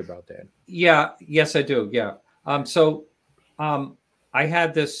story about that. Yeah. Yes, I do. Yeah. I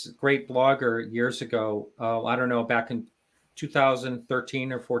had this great blogger years ago. I don't know, back in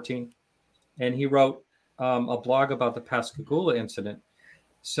 2013 or 14, and he wrote a blog about the Pascagoula incident.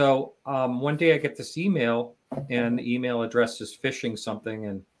 So one day I get this email, and the email address is phishing something,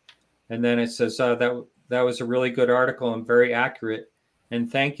 and then it says that was a really good article and very accurate, and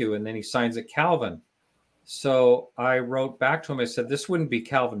thank you. And then he signs it Calvin. So I wrote back to him. I said, this wouldn't be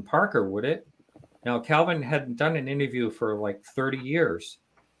Calvin Parker, would it? Now, Calvin hadn't done an interview for like 30 years.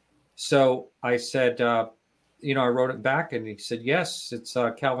 So I said, I wrote it back, and he said, yes, it's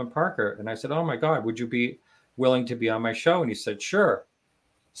Calvin Parker. And I said, oh my God, would you be willing to be on my show? And he said, sure.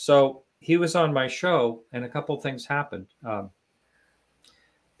 So he was on my show, and a couple of things happened.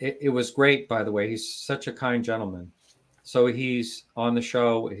 It was great, by the way. He's such a kind gentleman. So he's on the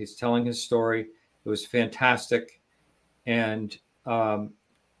show. He's telling his story. It was fantastic. And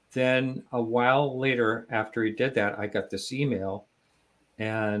then a while later, after he did that, I got this email.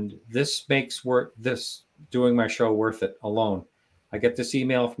 And this makes doing my show worth it alone. I get this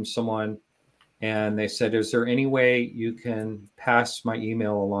email from someone, and they said, is there any way you can pass my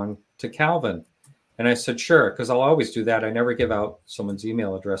email along to Calvin? And I said, sure, because I'll always do that. I never give out someone's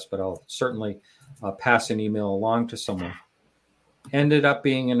email address, but I'll certainly pass an email along to someone. Ended up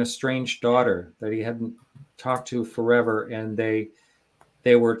being an estranged daughter that he hadn't talked to forever. And they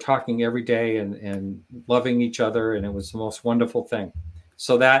were talking every day and loving each other. And it was the most wonderful thing.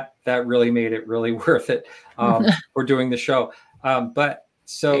 So that really made it really worth it for doing the show.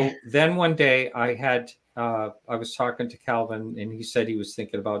 Then one day I was talking to Calvin, and he said he was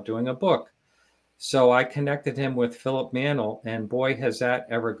thinking about doing a book. So I connected him with Philip Mantle, and boy, has that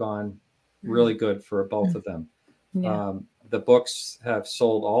ever gone really good for both of them. Yeah. The books have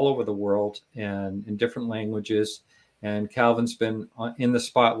sold all over the world and in different languages. And Calvin's been in the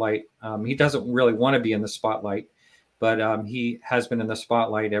spotlight. He doesn't really want to be in the spotlight, but he has been in the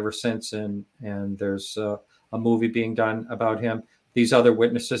spotlight ever since. And there's a movie being done about him. These other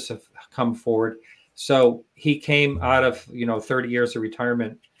witnesses have come forward. So he came out of 30 years of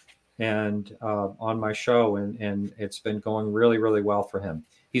retirement and on my show, and it's been going really, really well for him.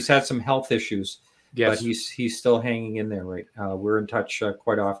 He's had some health issues, yes, but he's still hanging in there. Right, we're in touch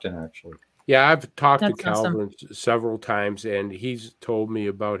quite often, actually. Yeah, I've talked to That's awesome. Calvin several times, and he's told me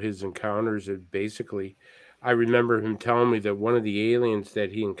about his encounters. And basically, I remember him telling me that one of the aliens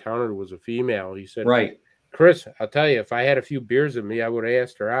that he encountered was a female. He said, Right. Chris, I'll tell you, if I had a few beers in me, I would have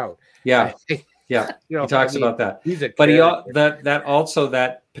asked her out. Yeah. Yeah. You know, He talks I mean, about that. He's a But character.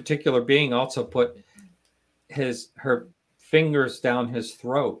 that particular being also put her fingers down his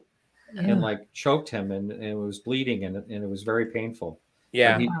throat and like choked him, and it was bleeding, and it was very painful.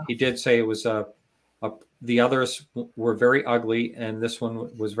 Yeah. But he did say it was the others were very ugly, and this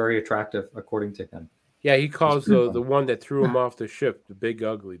one was very attractive, according to him. Yeah, he calls the one that threw him off the ship the big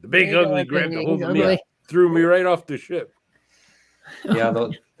ugly. The big ugly grabbed a hold of me, threw me right off the ship. Yeah,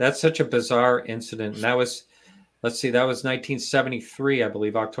 that's such a bizarre incident. And that was, let's see, that was 1973, I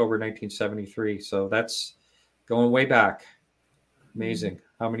believe, October 1973. So that's going way back. Amazing.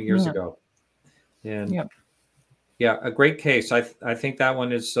 How many years ago? And yeah, a great case. I think that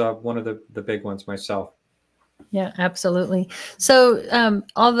one is one of the big ones myself. Yeah, absolutely. So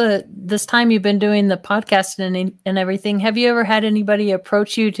all this time you've been doing the podcast and everything, have you ever had anybody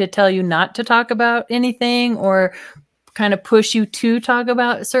approach you to tell you not to talk about anything or kind of push you to talk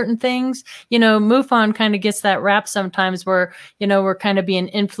about certain things? You know, MUFON kind of gets that rap sometimes where, you know, we're kind of being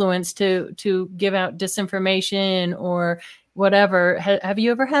influenced to give out disinformation or whatever. Have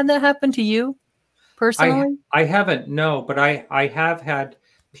you ever had that happen to you personally? I haven't, no, but I have had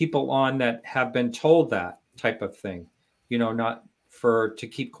people on that have been told that type of thing, you know, not to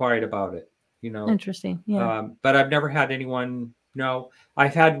keep quiet about it, you know. Interesting. Yeah. But I've never had anyone, no.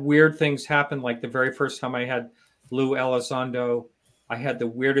 I've had weird things happen. Like the very first time I had Lou Elizondo, I had the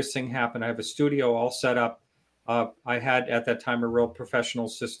weirdest thing happen. I have a studio all set up. I had at that time a real professional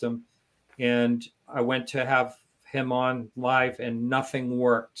system, and I went to have him on live and nothing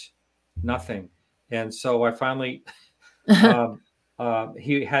worked, nothing. And so I finally,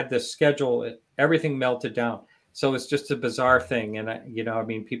 he had this schedule, everything melted down. So it's just a bizarre thing.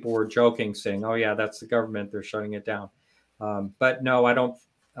 And people were joking saying, oh yeah, that's the government, they're shutting it down. But no, I don't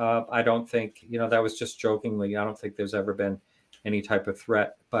think, that was just jokingly. I don't think there's ever been any type of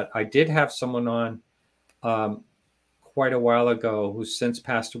threat, but I did have someone on quite a while ago who's since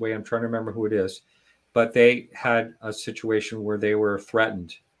passed away. I'm trying to remember who it is, but they had a situation where they were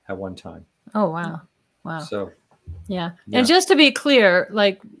threatened at one time. Oh, wow. Wow. So, yeah. And just to be clear,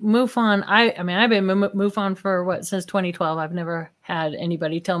 like MUFON, I've been MUFON for since 2012. I've never had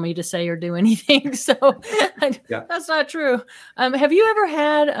anybody tell me to say or do anything. So that's not true. Have you ever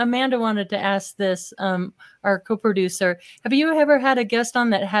had, Amanda wanted to ask this, our co-producer, have you ever had a guest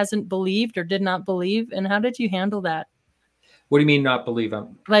on that hasn't believed or did not believe? And how did you handle that? What do you mean not believe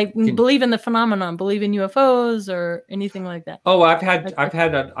them? Like believe in the phenomenon, believe in UFOs or anything like that? Oh,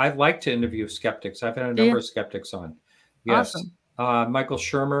 I'd like to interview skeptics. I've had a number of skeptics on. Yes. Awesome. Michael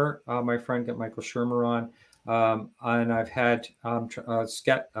Shermer, my friend got Michael Shermer on. And I've had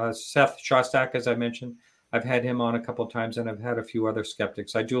Seth Shostak, as I mentioned. I've had him on a couple of times, and I've had a few other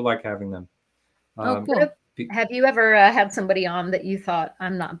skeptics. I do like having them. Cool. Have you ever had somebody on that you thought,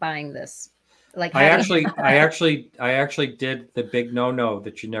 I'm not buying this? Like I actually did the big no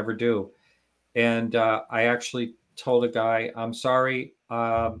that you never do, and I actually told a guy, I'm sorry,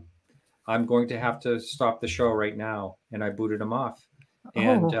 I'm going to have to stop the show right now, and I booted him off.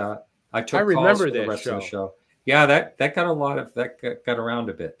 And I took calls for the rest of the show. Yeah, that got around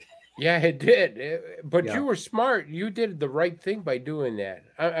a bit. Yeah, it did. But you were smart. You did the right thing by doing that.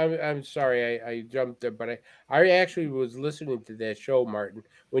 I'm sorry I jumped there, but I actually was listening to that show, Martin,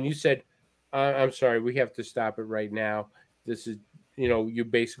 when you said, I'm sorry, we have to stop it right now. This is, you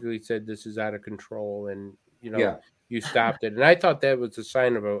basically said this is out of control, and, you stopped it. And I thought that was a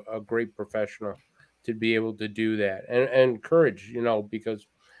sign of a great professional to be able to do that and courage, because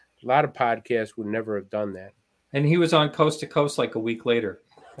a lot of podcasts would never have done that. And he was on Coast to Coast like a week later.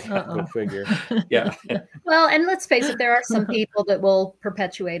 Go figure. Yeah. Well, and let's face it, there are some people that will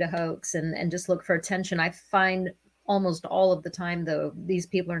perpetuate a hoax and just look for attention. I find almost all of the time, though, these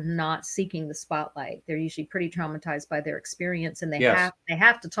people are not seeking the spotlight. They're usually pretty traumatized by their experience, and they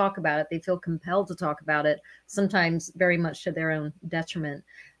have to talk about it. They feel compelled to talk about it, sometimes very much to their own detriment.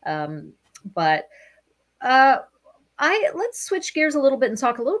 Let's switch gears a little bit and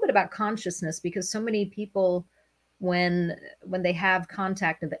talk a little bit about consciousness, because so many people, when they have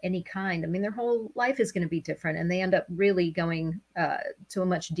contact of any kind, their whole life is going to be different, and they end up really going to a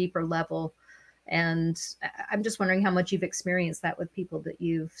much deeper level. And I'm just wondering how much you've experienced that with people that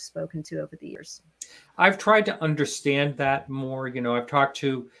you've spoken to over the years. I've tried to understand that more. I've talked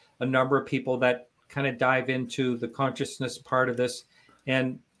to a number of people that kind of dive into the consciousness part of this.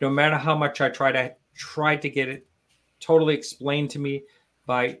 And no matter how much I try to get it totally explained to me,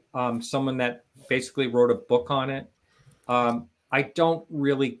 by someone that basically wrote a book on it. I don't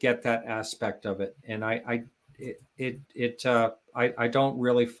really get that aspect of it, and I don't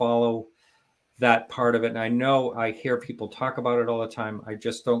really follow that part of it. And I know I hear people talk about it all the time. I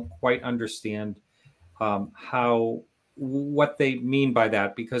just don't quite understand what they mean by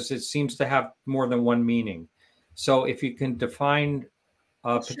that, because it seems to have more than one meaning. So if you can define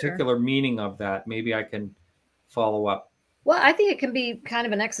a particular meaning of that, maybe I can follow up. Well, I think it can be kind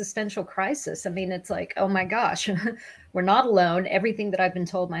of an existential crisis. I mean, it's like, oh my gosh, we're not alone. Everything that I've been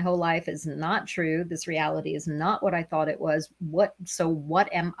told my whole life is not true. This reality is not what I thought it was. So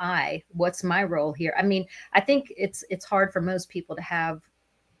what am I? What's my role here? I mean, I think it's hard for most people to have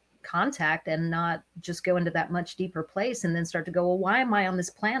contact and not just go into that much deeper place and then start to go, well, why am I on this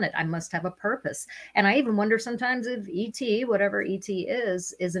planet? I must have a purpose. And I even wonder sometimes if ET, whatever ET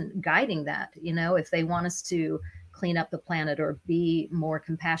is, isn't guiding that, if they want us to clean up the planet or be more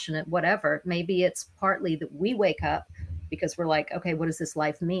compassionate, whatever. Maybe it's partly that we wake up because we're like, okay, what does this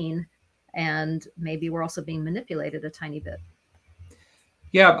life mean? And maybe we're also being manipulated a tiny bit.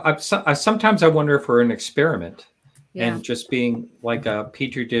 Yeah, sometimes I wonder if we're an experiment and just being like a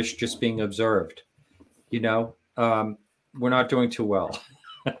petri dish, just being observed. We're not doing too well.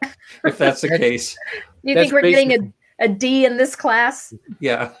 If that's the case. You think we're getting a D in this class?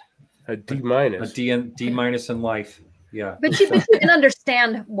 Yeah. A D minus. A D minus in life. Yeah. But you can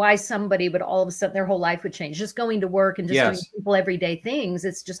understand why somebody would all of a sudden their whole life would change. Just going to work and just doing simple everyday things.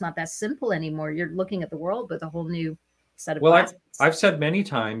 It's just not that simple anymore. You're looking at the world with a whole new set of glasses. I've said many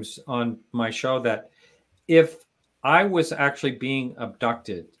times on my show that if I was actually being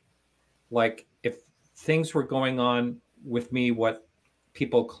abducted, like if things were going on with me, what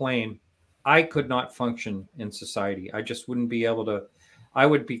people claim, I could not function in society. I just wouldn't be able to. I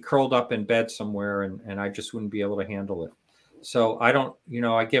would be curled up in bed somewhere and I just wouldn't be able to handle it. So I don't,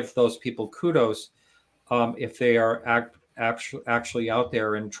 I give those people kudos if they are actually out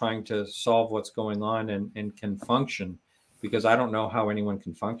there and trying to solve what's going on and can function, because I don't know how anyone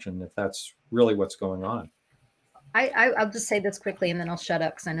can function if that's really what's going on. I'll just say this quickly and then I'll shut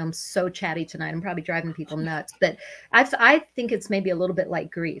up because I know I'm so chatty tonight. I'm probably driving people nuts, but I think it's maybe a little bit like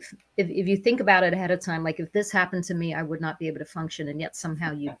grief. If you think about it ahead of time, like if this happened to me, I would not be able to function. And yet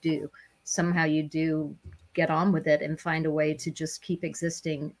somehow you do get on with it and find a way to just keep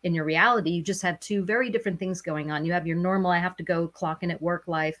existing in your reality. You just have two very different things going on. You have your normal, I have to go clock in at work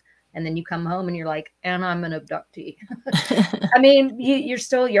life. And then you come home and you're like, and I'm an abductee. I mean,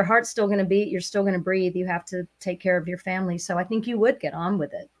 your heart's still going to beat. You're still going to breathe. You have to take care of your family. So I think you would get on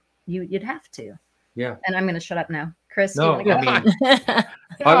with it. You'd have to. Yeah. And I'm going to shut up now. Chris. No,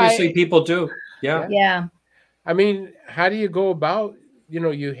 obviously people do. Yeah. Yeah. I mean, how do you go about,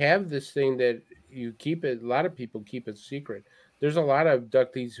 you have this thing that you keep it. A lot of people keep it secret. There's a lot of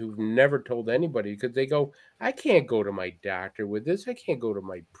abductees who've never told anybody because they go, I can't go to my doctor with this. I can't go to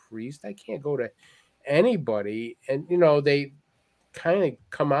my priest. I can't go to anybody. And, they kind of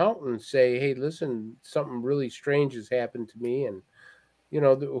come out and say, hey, listen, something really strange has happened to me. And,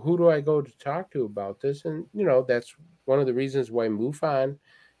 who do I go to talk to about this? And, that's one of the reasons why MUFON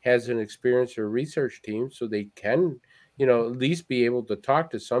has an experienced research team so they can, at least be able to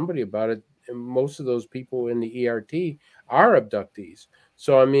talk to somebody about it. And most of those people in the ERT are abductees.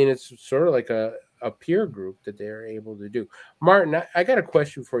 So, I mean, it's sort of like a peer group that they're able to do. Martin, I got a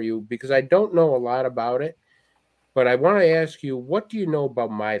question for you because I don't know a lot about it, but I want to ask you, what do you know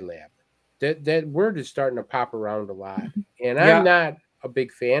about MyLab? That word is starting to pop around a lot. And I'm not a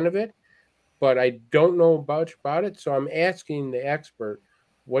big fan of it, but I don't know much about it. So I'm asking the expert,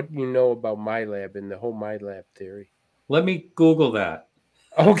 what do you know about MyLab and the whole MyLab theory? Let me Google that.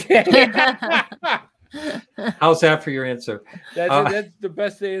 Okay. How's that for your answer? That's the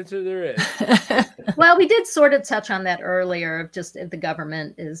best answer there is. Well, we did sort of touch on that earlier of just if the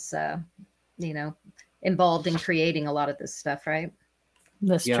government is, involved in creating a lot of this stuff, right?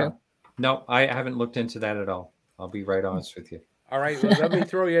 That's true. No, I haven't looked into that at all. I'll be right honest with you. All right, well, let me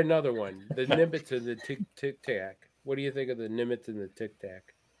throw you another one. The Nimitz and the Tic Tac. What do you think of the Nimitz and the Tic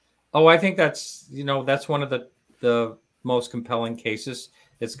Tac? Oh, I think that's one of the most compelling cases.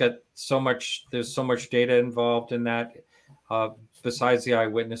 It's got there's so much data involved in that. Besides the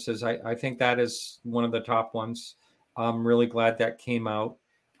eyewitnesses, I think that is one of the top ones. I'm really glad that came out.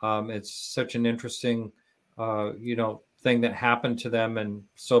 It's such an interesting, thing that happened to them and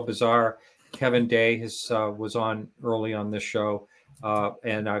so bizarre. Kevin Day was on early on this show,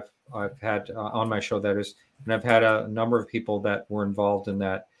 and I've had on my show that is, and I've had a number of people that were involved in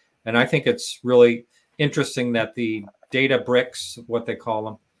that. And I think it's really interesting that the data bricks, what they call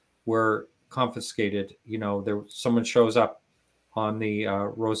them, were confiscated. Someone shows up on the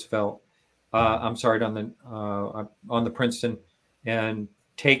Roosevelt. I'm sorry, on the Princeton, and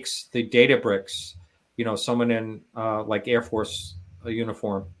takes the data bricks. Someone in like Air Force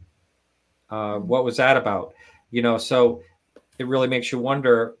uniform. What was that about? So it really makes you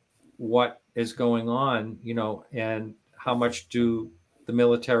wonder what is going on. And how much do the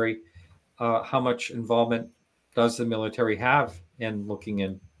military, how much involvement does the military have in looking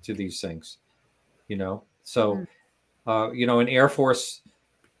into these things? So an Air Force,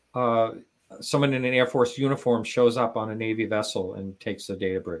 someone in an Air Force uniform shows up on a Navy vessel and takes the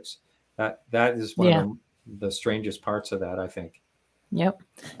data bricks. That is one of the strangest parts of that, I think. Yep.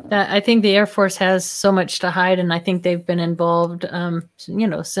 I think the Air Force has so much to hide, and I think they've been involved,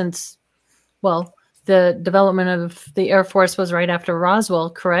 since, the development of the Air Force was right after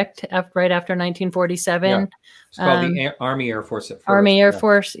Roswell, correct? Right after 1947. Yeah. It's called the Army Air Force at first. Army Air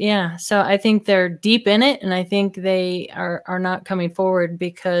Force, yeah. So I think they're deep in it, and I think they are not coming forward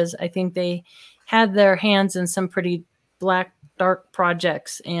because I think they had their hands in some pretty dark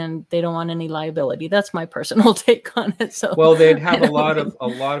projects, and they don't want any liability. That's my personal take on it. So they'd have a lot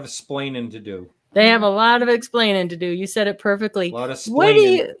of explaining to do. They have a lot of explaining to do. You said it perfectly. A lot of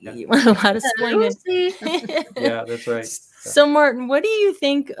explaining. A lot of explaining. Yeah, that's right. So Martin, what do you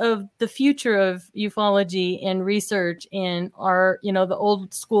think of the future of ufology and research in our, the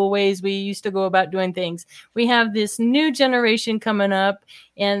old school ways we used to go about doing things? We have this new generation coming up,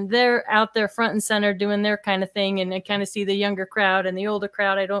 and they're out there front and center doing their kind of thing. And I kind of see the younger crowd and the older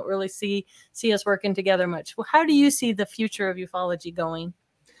crowd. I don't really see us working together much. Well, how do you see the future of ufology going?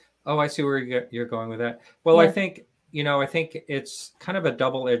 Oh, I see where you're going with that. Well, yeah. I think it's kind of a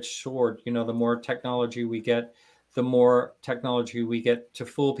double-edged sword. The more technology we get, the more technology we get to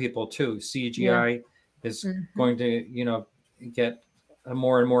fool people too. CGI is going to, get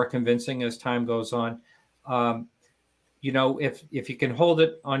more and more convincing as time goes on. If you can hold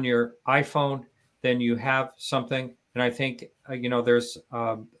it on your iPhone, then you have something. And I think, there's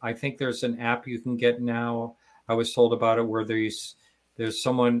an app you can get now. I was told about it where there's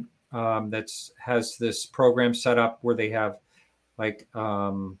someone has this program set up where they have like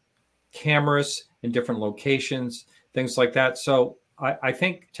cameras in different locations, things like that. So I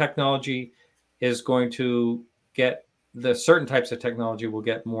think technology is going to get certain types of technology will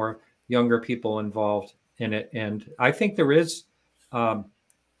get more younger people involved in it. And I think there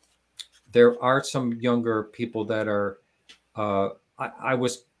are some younger people that are, I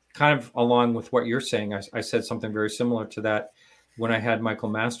was kind of along with what you're saying. I said something very similar to that when I had Michael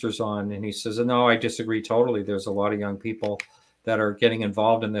Masters on, and he says, no, I disagree totally. There's a lot of young people that are getting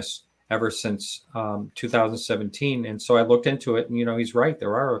involved in this ever since 2017. And so I looked into it, and, he's right.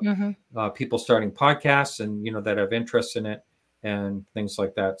 There are people starting podcasts and, that have interest in it and things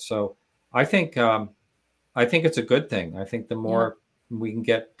like that. So I think it's a good thing. I think the more we can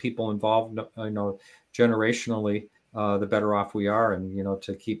get people involved, generationally, the better off we are, and,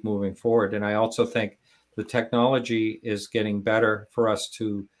 to keep moving forward. And I also think the technology is getting better for us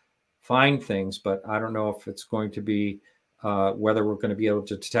to find things, but I don't know if it's going to be whether we're going to be able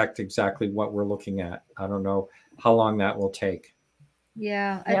to detect exactly what we're looking at. I don't know how long that will take.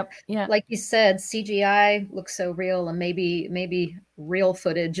 Yeah. Like you said, CGI looks so real, and maybe real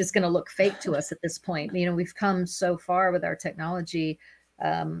footage is going to look fake to us at this point. We've come so far with our technology.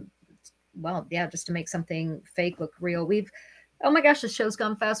 Just to make something fake look real. Oh my gosh, the show's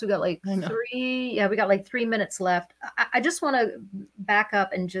gone fast. We got like 3 minutes left. I just want to back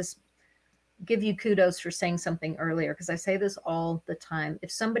up and just give you kudos for saying something earlier, because I say this all the time. If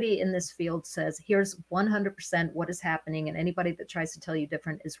somebody in this field says, here's 100% what is happening, and anybody that tries to tell you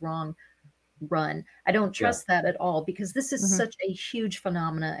different is wrong, run. I don't trust that at all, because this is such a huge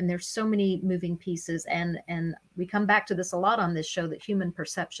phenomena, and there's so many moving pieces. And we come back to this a lot on this show, that human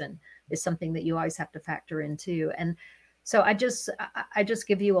perception is something that you always have to factor in too. And so I just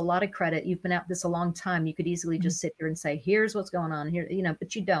give you a lot of credit. You've been at this a long time. You could easily just sit here and say, here's what's going on here,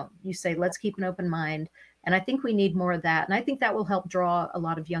 but you don't. You say, let's keep an open mind. And I think we need more of that. And I think that will help draw a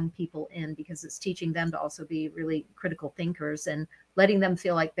lot of young people in, because it's teaching them to also be really critical thinkers and letting them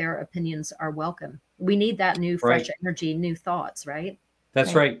feel like their opinions are welcome. We need that new, fresh energy, new thoughts, right?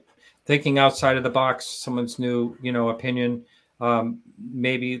 That's right. Thinking outside of the box, someone's new, opinion.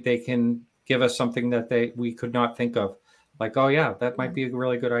 Maybe they can give us something that we could not think of. Like, oh yeah, that might be a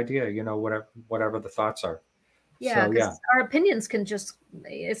really good idea. Whatever the thoughts are. Yeah, because our opinions can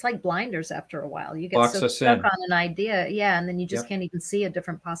it's like blinders after a while. You get so stuck on an idea. Yeah. And then you just can't even see a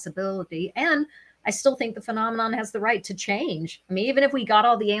different possibility. And I still think the phenomenon has the right to change. I mean, even if we got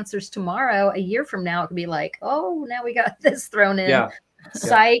all the answers tomorrow, a year from now, it could be like, oh, now we got this thrown in. Yeah.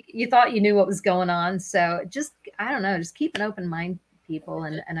 psych. You thought you knew what was going on. So just, I don't know, just keep an open mind, people.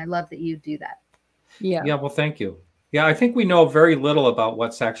 And I love that you do that. Yeah. Yeah. Well, thank you. Yeah. I think we know very little about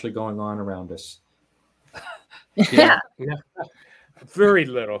what's actually going on around us. Yeah. Very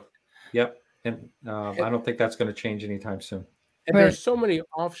little. Yep. And I don't think that's going to change anytime soon. And there's so many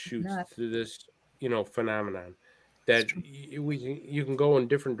offshoots to this, phenomenon that you can go in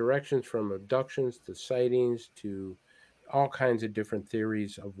different directions, from abductions to sightings to all kinds of different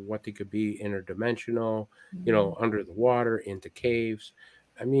theories of what they could be, interdimensional, under the water, into caves.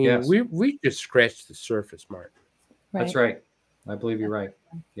 I mean, Yes. we just scratched the surface, Martin. That's right. I believe you're right.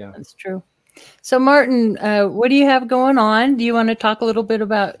 Yeah. That's true. So, Martin, what do you have going on? Do you want to talk a little bit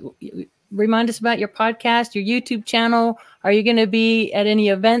about, remind us about your podcast, your YouTube channel? Are you going to be at any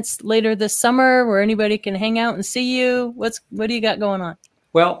events later this summer where anybody can hang out and see you? What do you got going on?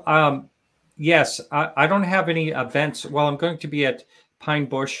 Well, yes, I don't have any events. Well, I'm going to be at Pine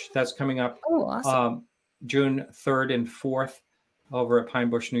Bush. That's coming up. Oh, awesome. June 3rd and 4th over at Pine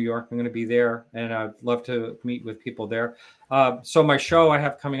Bush, New York. I'm going to be there, and I'd love to meet with people there. So my show I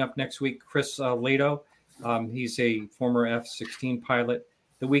have coming up next week, Chris Lato. He's a former F-16 pilot.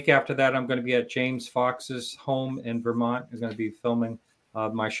 The week after that, I'm going to be at James Fox's home in Vermont. I'm going to be filming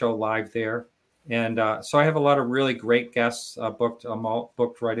my show live there. And so I have a lot of really great guests booked. I'm all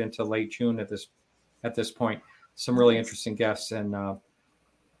booked right into late June at this point. Some really interesting guests. And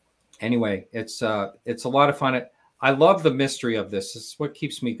anyway, it's a lot of fun. I love the mystery of this. This is what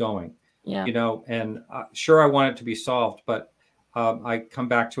keeps me going. Yeah. And sure, I want it to be solved, but I come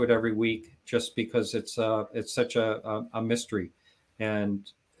back to it every week just because it's such a mystery,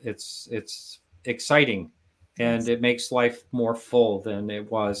 and it's exciting, and it makes life more full than it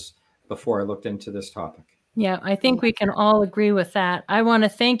was before I looked into this topic. Yeah, I think we can all agree with that. I want to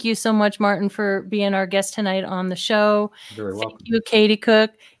thank you so much, Martin, for being our guest tonight on the show. Very welcome. Thank you, Katie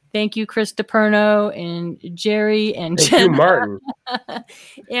Cook. Thank you, Chris DePerno and Jerry and Thank Jenna. you, Martin.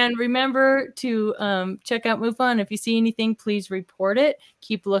 And remember to check out MUFON. If you see anything, please report it.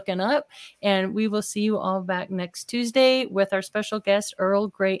 Keep looking up. And we will see you all back next Tuesday with our special guest, Earl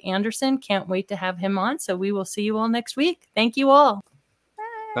Grey Anderson. Can't wait to have him on. So we will see you all next week. Thank you all.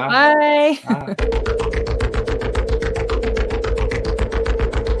 Bye. Bye. Bye.